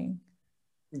well-being?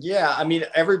 Yeah, I mean,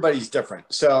 everybody's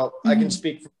different. So I can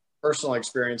speak from personal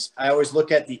experience. I always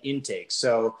look at the intake.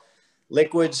 So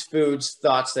liquids, foods,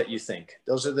 thoughts that you think.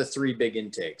 Those are the three big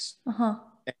intakes.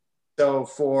 So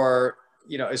for,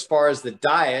 you know, as far as the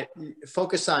diet,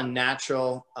 focus on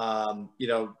natural, you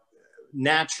know,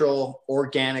 natural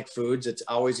organic foods. It's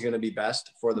always going to be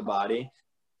best for the body.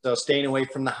 So staying away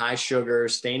from the high sugar,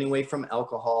 staying away from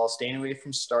alcohol, staying away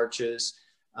from starches.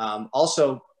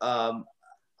 Also,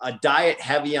 a diet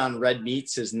heavy on red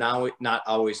meats is now not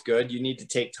always good. You need to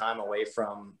take time away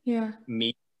from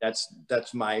meat.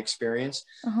 That's my experience.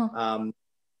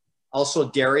 Also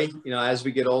dairy, you know, as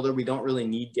we get older, we don't really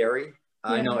need dairy.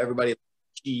 I know everybody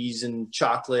likes cheese and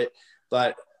chocolate,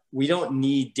 but we don't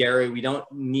need dairy. We don't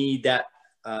need that.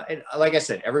 And like I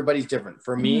said, everybody's different.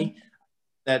 For me,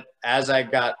 that as I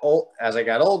got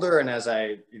older and as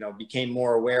I, you know, became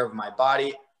more aware of my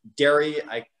body, dairy,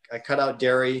 I cut out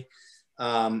dairy.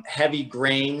 Heavy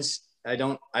grains. I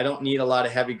don't need a lot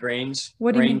of heavy grains.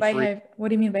 What do you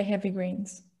mean by heavy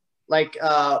grains? Like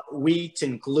wheat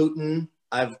and gluten.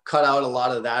 I've cut out a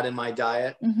lot of that in my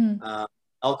diet.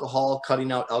 Alcohol,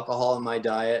 cutting out alcohol in my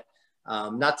diet.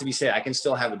 Not to be said, I can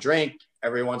still have a drink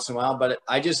every once in a while, but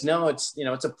I just know it's, you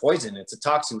know, it's a poison. It's a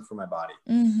toxin for my body.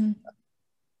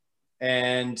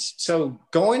 And so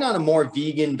going on a more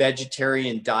vegan,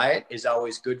 vegetarian diet is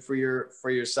always good for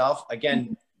yourself.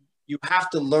 Again, you have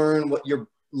to learn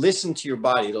listen to your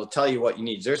body. It'll tell you what you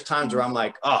need. There's times where I'm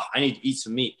like, oh, I need to eat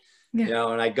some meat, you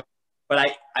know, and I go,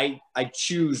 but I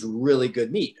choose really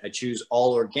good meat. I choose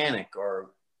all organic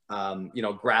or, you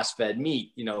know, grass-fed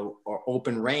meat, you know, or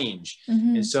open range.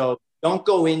 And so don't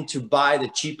go in to buy the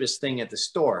cheapest thing at the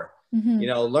store. You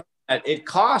know, learn that it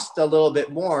costs a little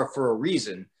bit more for a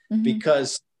reason,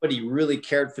 because somebody really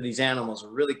cared for these animals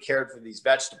or really cared for these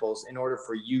vegetables in order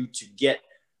for you to get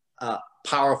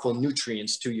powerful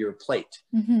nutrients to your plate.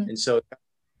 And so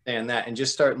understand that and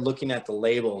just start looking at the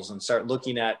labels and start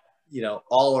looking at, you know,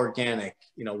 all organic,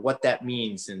 you know, what that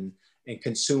means, and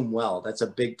consume well. That's a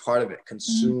big part of it.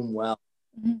 Consume well.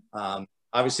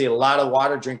 Obviously a lot of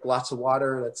water, drink lots of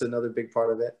water. That's another big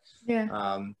part of it.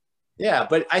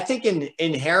 But I think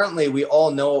inherently we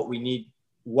all know what we need,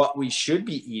 what we should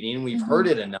be eating. We've heard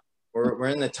it enough. We're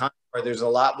in the time where there's a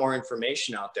lot more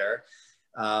information out there.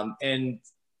 And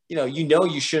you know,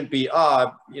 you shouldn't be,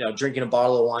 you know, drinking a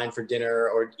bottle of wine for dinner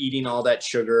or eating all that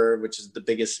sugar, which is the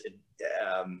biggest,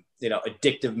 you know,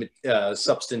 addictive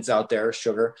substance out there,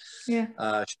 sugar,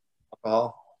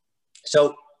 alcohol.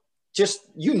 So just,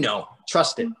 you know,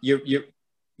 trust it.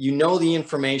 You know the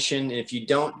information. And if you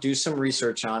don't, do some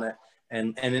research on it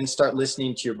and then start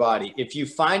listening to your body. If you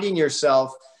finding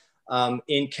yourself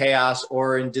in chaos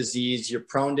or in disease, you're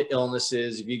prone to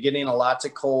illnesses. If you're getting lots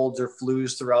of colds or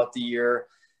flus throughout the year,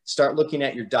 start looking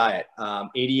at your diet.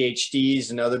 ADHD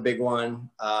is another big one.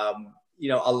 You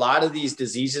know, a lot of these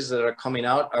diseases that are coming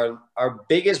out are our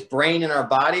biggest brain in our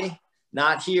body,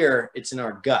 not here, it's in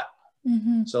our gut.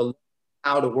 So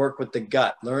how to work with the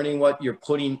gut, learning what you're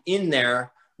putting in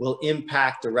there will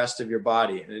impact the rest of your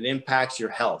body, and it impacts your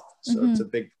health. So it's a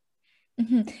big.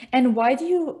 And why do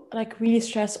you like really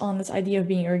stress on this idea of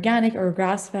being organic or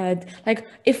grass-fed? Like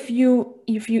if you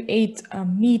ate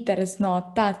meat that is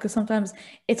not that, because sometimes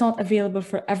it's not available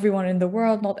for everyone in the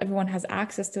world, not everyone has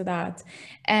access to that.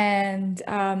 And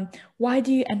why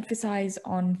do you emphasize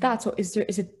on that? So is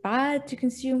it bad to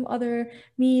consume other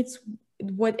meats?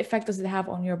 What effect does it have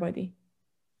on your body?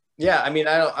 Yeah, I mean,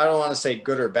 I don't want to say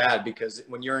good or bad, because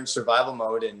when you're in survival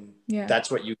mode and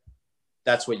that's what you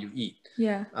eat.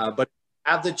 But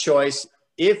have the choice.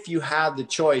 If you have the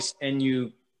choice and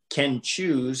you can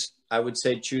choose, I would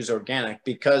say choose organic,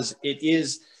 because it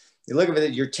is, you look at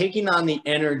it, you're taking on the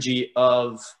energy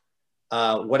of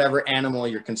whatever animal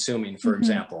you're consuming, for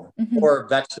example, or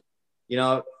vegetable. You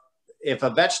know, if a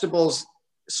vegetable's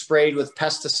sprayed with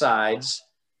pesticides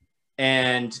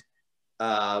and,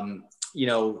 you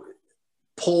know,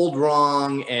 pulled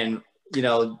wrong and, you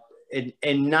know,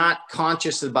 and not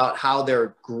conscious about how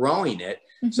they're growing it.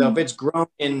 So if it's grown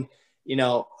in, you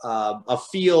know, a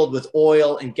field with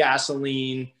oil and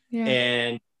gasoline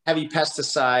and heavy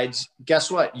pesticides,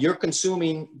 guess what? You're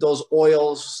consuming those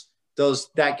oils,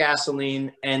 that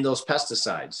gasoline and those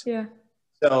pesticides.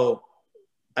 So,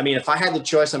 I mean, if I had the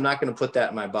choice, I'm not going to put that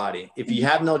in my body. If you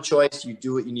have no choice, you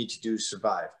do what you need to do to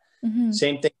survive.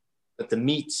 Same thing with the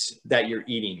meats that you're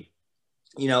eating.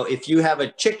 You know, if you have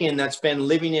a chicken that's been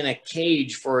living in a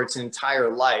cage for its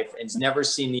entire life and has never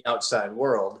seen the outside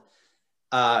world,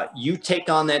 you take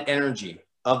on that energy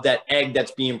of that egg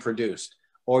that's being produced,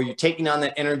 or you're taking on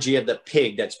that energy of the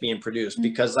pig that's being produced.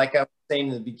 Because like I was saying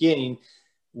in the beginning,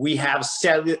 we have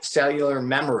cellular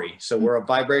memory. So we're a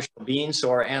vibrational being,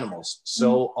 so are animals,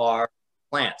 so are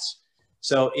plants.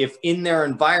 So if in their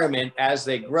environment, as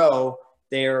they grow,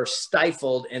 they are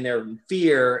stifled and they're in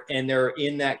fear and they're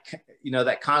in that, you know,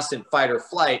 that constant fight or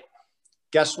flight,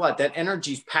 guess what? That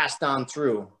energy is passed on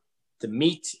through the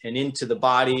meat and into the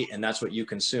body, and that's what you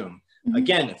consume.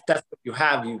 Again, if that's what you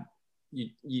have,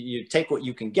 you take what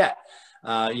you can get.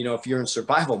 You know, if you're in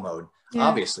survival mode,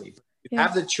 obviously, you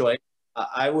have the choice.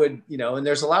 I would, you know, and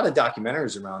there's a lot of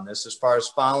documentaries around this as far as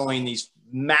following these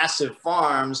massive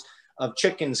farms of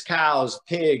chickens, cows,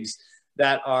 pigs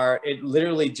that are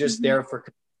literally just there for,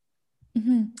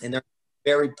 and they're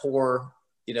very poor,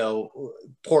 you know,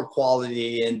 poor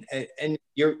quality. And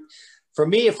you're, for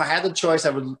me, if I had the choice,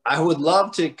 I would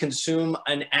love to consume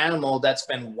an animal that's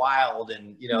been wild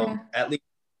and, you know, at least,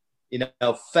 you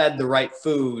know, fed the right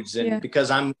foods. And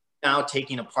because I'm now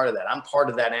taking a part of that, I'm part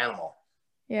of that animal.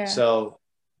 So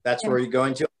that's where you're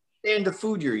going to understand the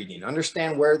food you're eating,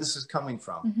 understand where this is coming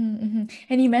from.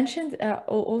 And you mentioned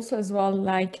also as well,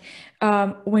 like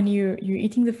when you're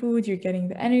eating the food, you're getting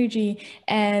the energy,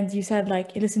 and you said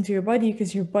like listen to your body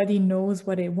because your body knows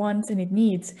what it wants and it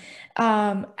needs.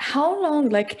 How long,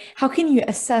 like how can you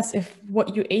assess if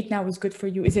what you ate now is good for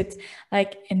you? Is it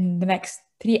like in the next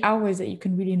 3 hours that you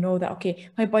can really know that, okay,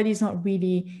 my body is not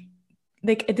really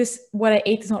like this, what I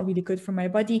ate is not really good for my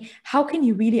body? How can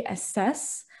you really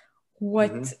assess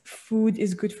what food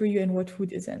is good for you and what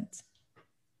food isn't?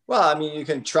 Well, I mean, you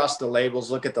can trust the labels,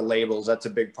 look at the labels. That's a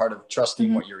big part of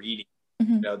trusting what you're eating.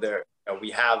 You know, we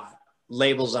have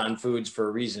labels on foods for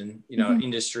a reason. You know,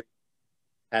 industry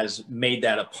has made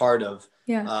that a part of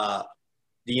the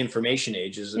information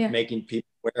age, is making people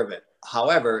aware of it.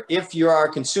 However, if you are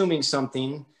consuming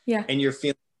something and you're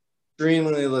feeling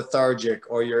extremely lethargic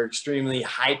or you're extremely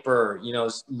hyper, you know,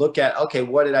 look at, okay,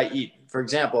 what did I eat? For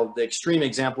example, the extreme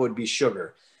example would be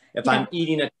sugar. If I'm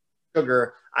eating a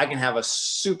sugar, I can have a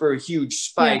super huge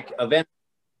spike of energy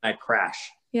and I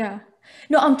crash.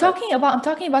 No, I'm talking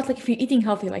about like if you're eating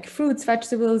healthy, like fruits,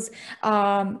 vegetables,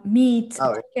 meat,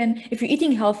 chicken, if you're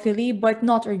eating healthily, but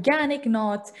not organic,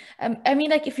 not, I mean,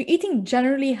 like if you're eating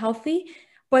generally healthy,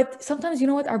 but sometimes, you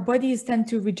know what, our bodies tend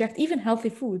to reject even healthy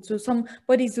food. So some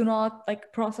bodies do not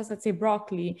like process, let's say,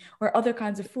 broccoli or other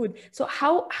kinds of food. So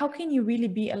how can you really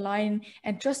be aligned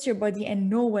and trust your body and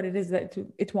know what it is that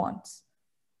it wants?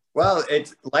 Well,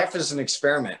 life is an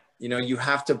experiment. You know, you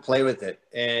have to play with it.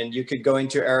 And you could go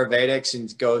into Ayurvedics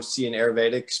and go see an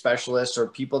Ayurvedic specialist or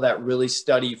people that really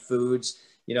study foods.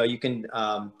 You know, you can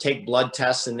take blood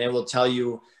tests and they will tell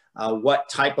you what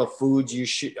type of foods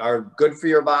are good for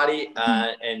your body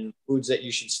and foods that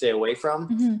you should stay away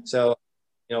from. So,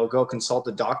 you know, go consult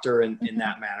a doctor in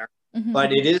that manner.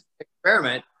 But it is an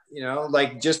experiment, you know,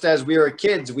 like just as we were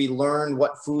kids, we learned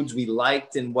what foods we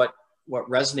liked and what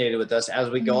resonated with us. As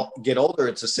we get older,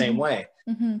 it's the same way.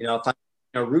 You know, if I'm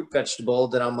eating a root vegetable,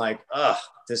 then I'm like, ugh,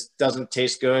 this doesn't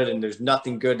taste good and there's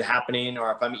nothing good happening.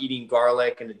 Or if I'm eating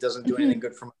garlic and it doesn't do anything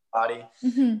good for my body,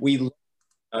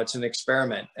 it's an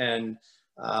experiment. And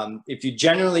if you're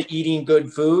generally eating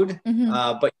good food,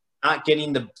 but not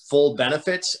getting the full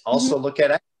benefits, also look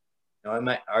at it. You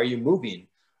know, are you moving?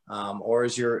 Or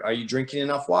are you drinking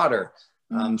enough water?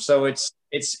 So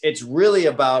it's really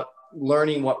about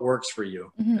learning what works for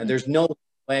you. And there's no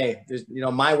way, you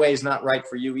know, my way is not right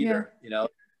for you either. You know,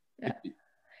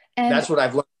 and that's what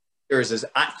I've learned years is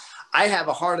I have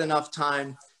a hard enough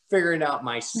time figuring out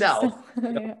myself.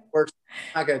 You know, works.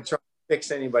 I'm not going to try to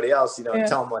fix anybody else, you know, and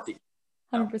tell them what to eat.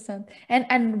 100%.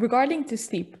 And regarding to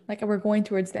sleep, like we're going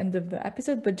towards the end of the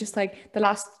episode, but just like the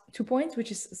last 2 points,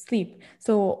 which is sleep.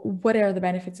 So what are the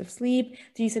benefits of sleep?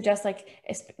 Do you suggest, like,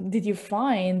 did you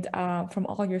find from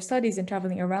all your studies and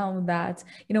traveling around that,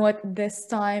 you know what, this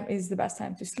time is the best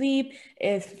time to sleep?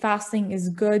 If fasting is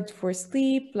good for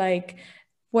sleep, like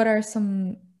what are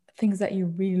some things that you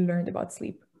really learned about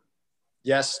sleep?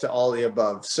 Yes to all the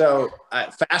above. So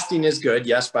fasting is good.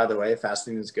 Yes, by the way,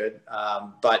 fasting is good.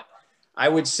 But I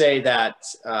would say that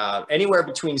anywhere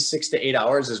between 6 to 8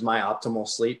 hours is my optimal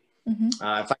sleep. If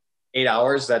I 8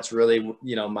 hours, that's really,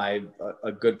 you know,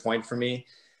 a good point for me.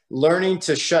 Learning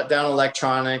to shut down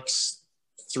electronics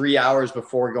 3 hours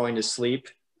before going to sleep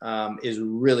is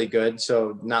really good.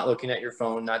 So not looking at your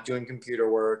phone, not doing computer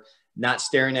work, not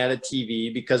staring at a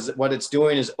TV, because what it's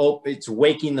doing is it's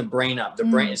waking the brain up. The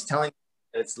brain is telling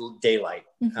it's daylight.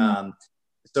 Mm-hmm.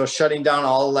 So shutting down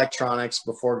all electronics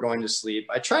before going to sleep.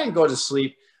 I try and go to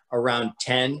sleep around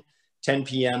 10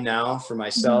 p.m. now for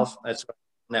myself.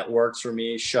 Mm-hmm. That works for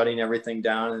me, shutting everything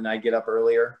down, and I get up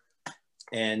earlier.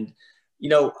 And,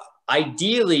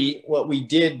 ideally what we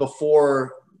did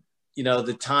before,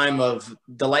 the time of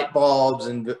the light bulbs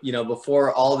and,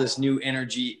 before all this new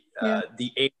energy,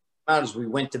 the 8 hours, we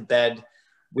went to bed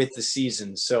with the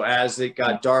seasons. So as it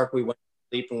got dark, we went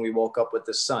to sleep and we woke up with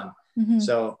the sun. Mm-hmm.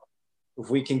 So if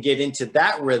we can get into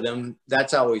that rhythm,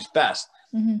 that's always best.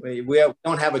 Mm-hmm. We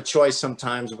don't have a choice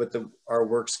sometimes with our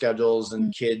work schedules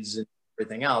and kids and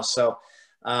everything else. So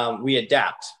we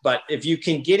adapt. But if you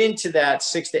can get into that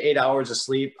 6 to 8 hours of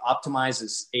sleep,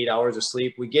 optimizes 8 hours of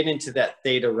sleep, we get into that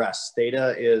theta rest.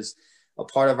 Theta is a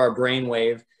part of our brain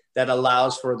wave that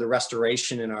allows for the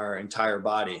restoration in our entire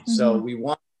body. Mm-hmm. So we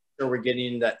want to make sure we're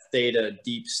getting that theta,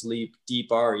 deep sleep, deep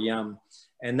REM.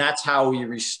 And that's how we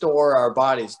restore our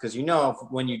bodies. Because,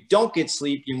 when you don't get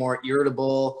sleep, you're more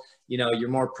irritable, you're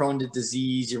more prone to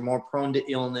disease, you're more prone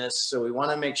to illness. So we want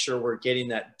to make sure we're getting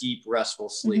that deep, restful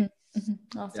sleep. Mm-hmm.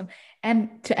 Mm-hmm. Awesome. Yeah.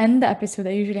 And to end the episode,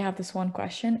 I usually have this one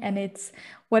question, and it's,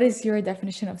 what is your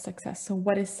definition of success? So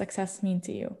what does success mean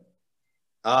to you?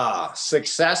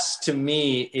 Success to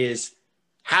me is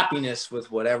happiness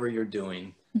with whatever you're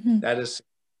doing. Mm-hmm. That is,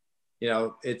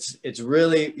 it's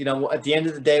really, at the end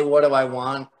of the day, what do I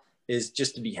want is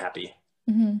just to be happy.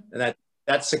 Mm-hmm. And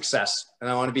that's success. And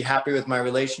I want to be happy with my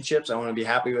relationships. I want to be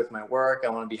happy with my work. I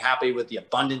want to be happy with the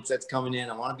abundance that's coming in.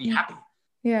 I want to be happy.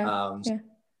 Yeah.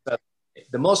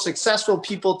 The most successful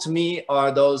people to me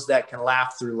are those that can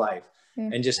laugh through life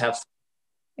and just have fun.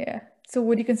 Yeah. So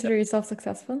would you consider yourself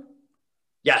successful?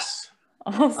 Yes.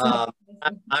 Awesome.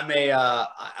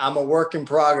 I'm a work in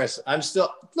progress. I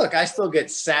still get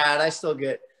sad. I still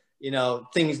get,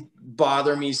 things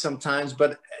bother me sometimes,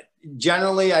 but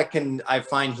generally I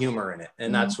find humor in it.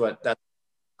 And that's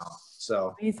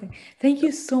so. Amazing. Thank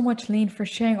you so much, Tleel, for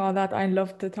sharing all that. I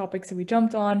loved the topics that we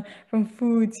jumped on, from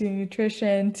food to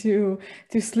nutrition to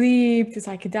sleep to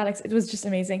psychedelics. It was just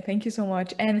amazing. Thank you so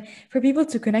much. And for people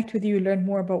to connect with you, learn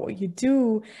more about what you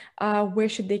do, where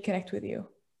should they connect with you?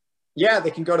 Yeah,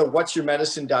 they can go to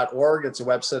whatsyourmedicine.org. It's a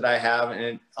website I have, and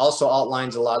it also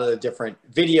outlines a lot of the different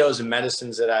videos and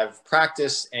medicines that I've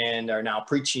practiced and are now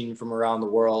preaching from around the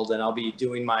world. And I'll be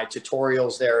doing my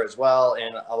tutorials there as well,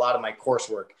 and a lot of my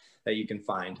coursework that you can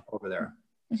find over there.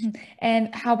 Mm-hmm.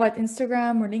 And how about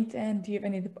Instagram or LinkedIn? Do you have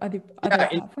any other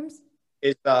platforms?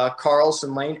 It's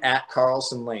Carlson Lane, at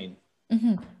Carlson Lane.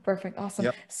 Mm-hmm. Perfect. Awesome.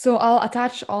 Yep. So I'll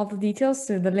attach all the details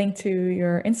to the link to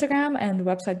your Instagram and the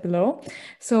website below.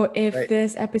 So if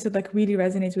this episode really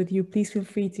resonates with you, please feel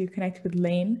free to connect with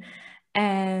Tleel.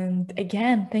 And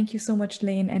again, thank you so much,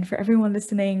 Tleel. And for everyone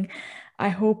listening, I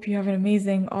hope you have an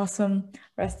amazing, awesome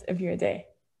rest of your day.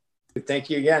 Thank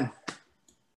you again.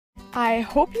 I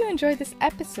hope you enjoyed this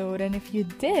episode, and if you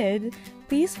did,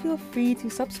 please feel free to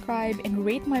subscribe and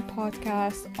rate my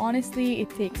podcast. Honestly, it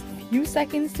takes a few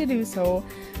seconds to do so,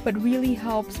 but really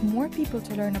helps more people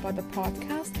to learn about the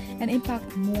podcast and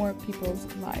impact more people's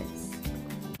lives.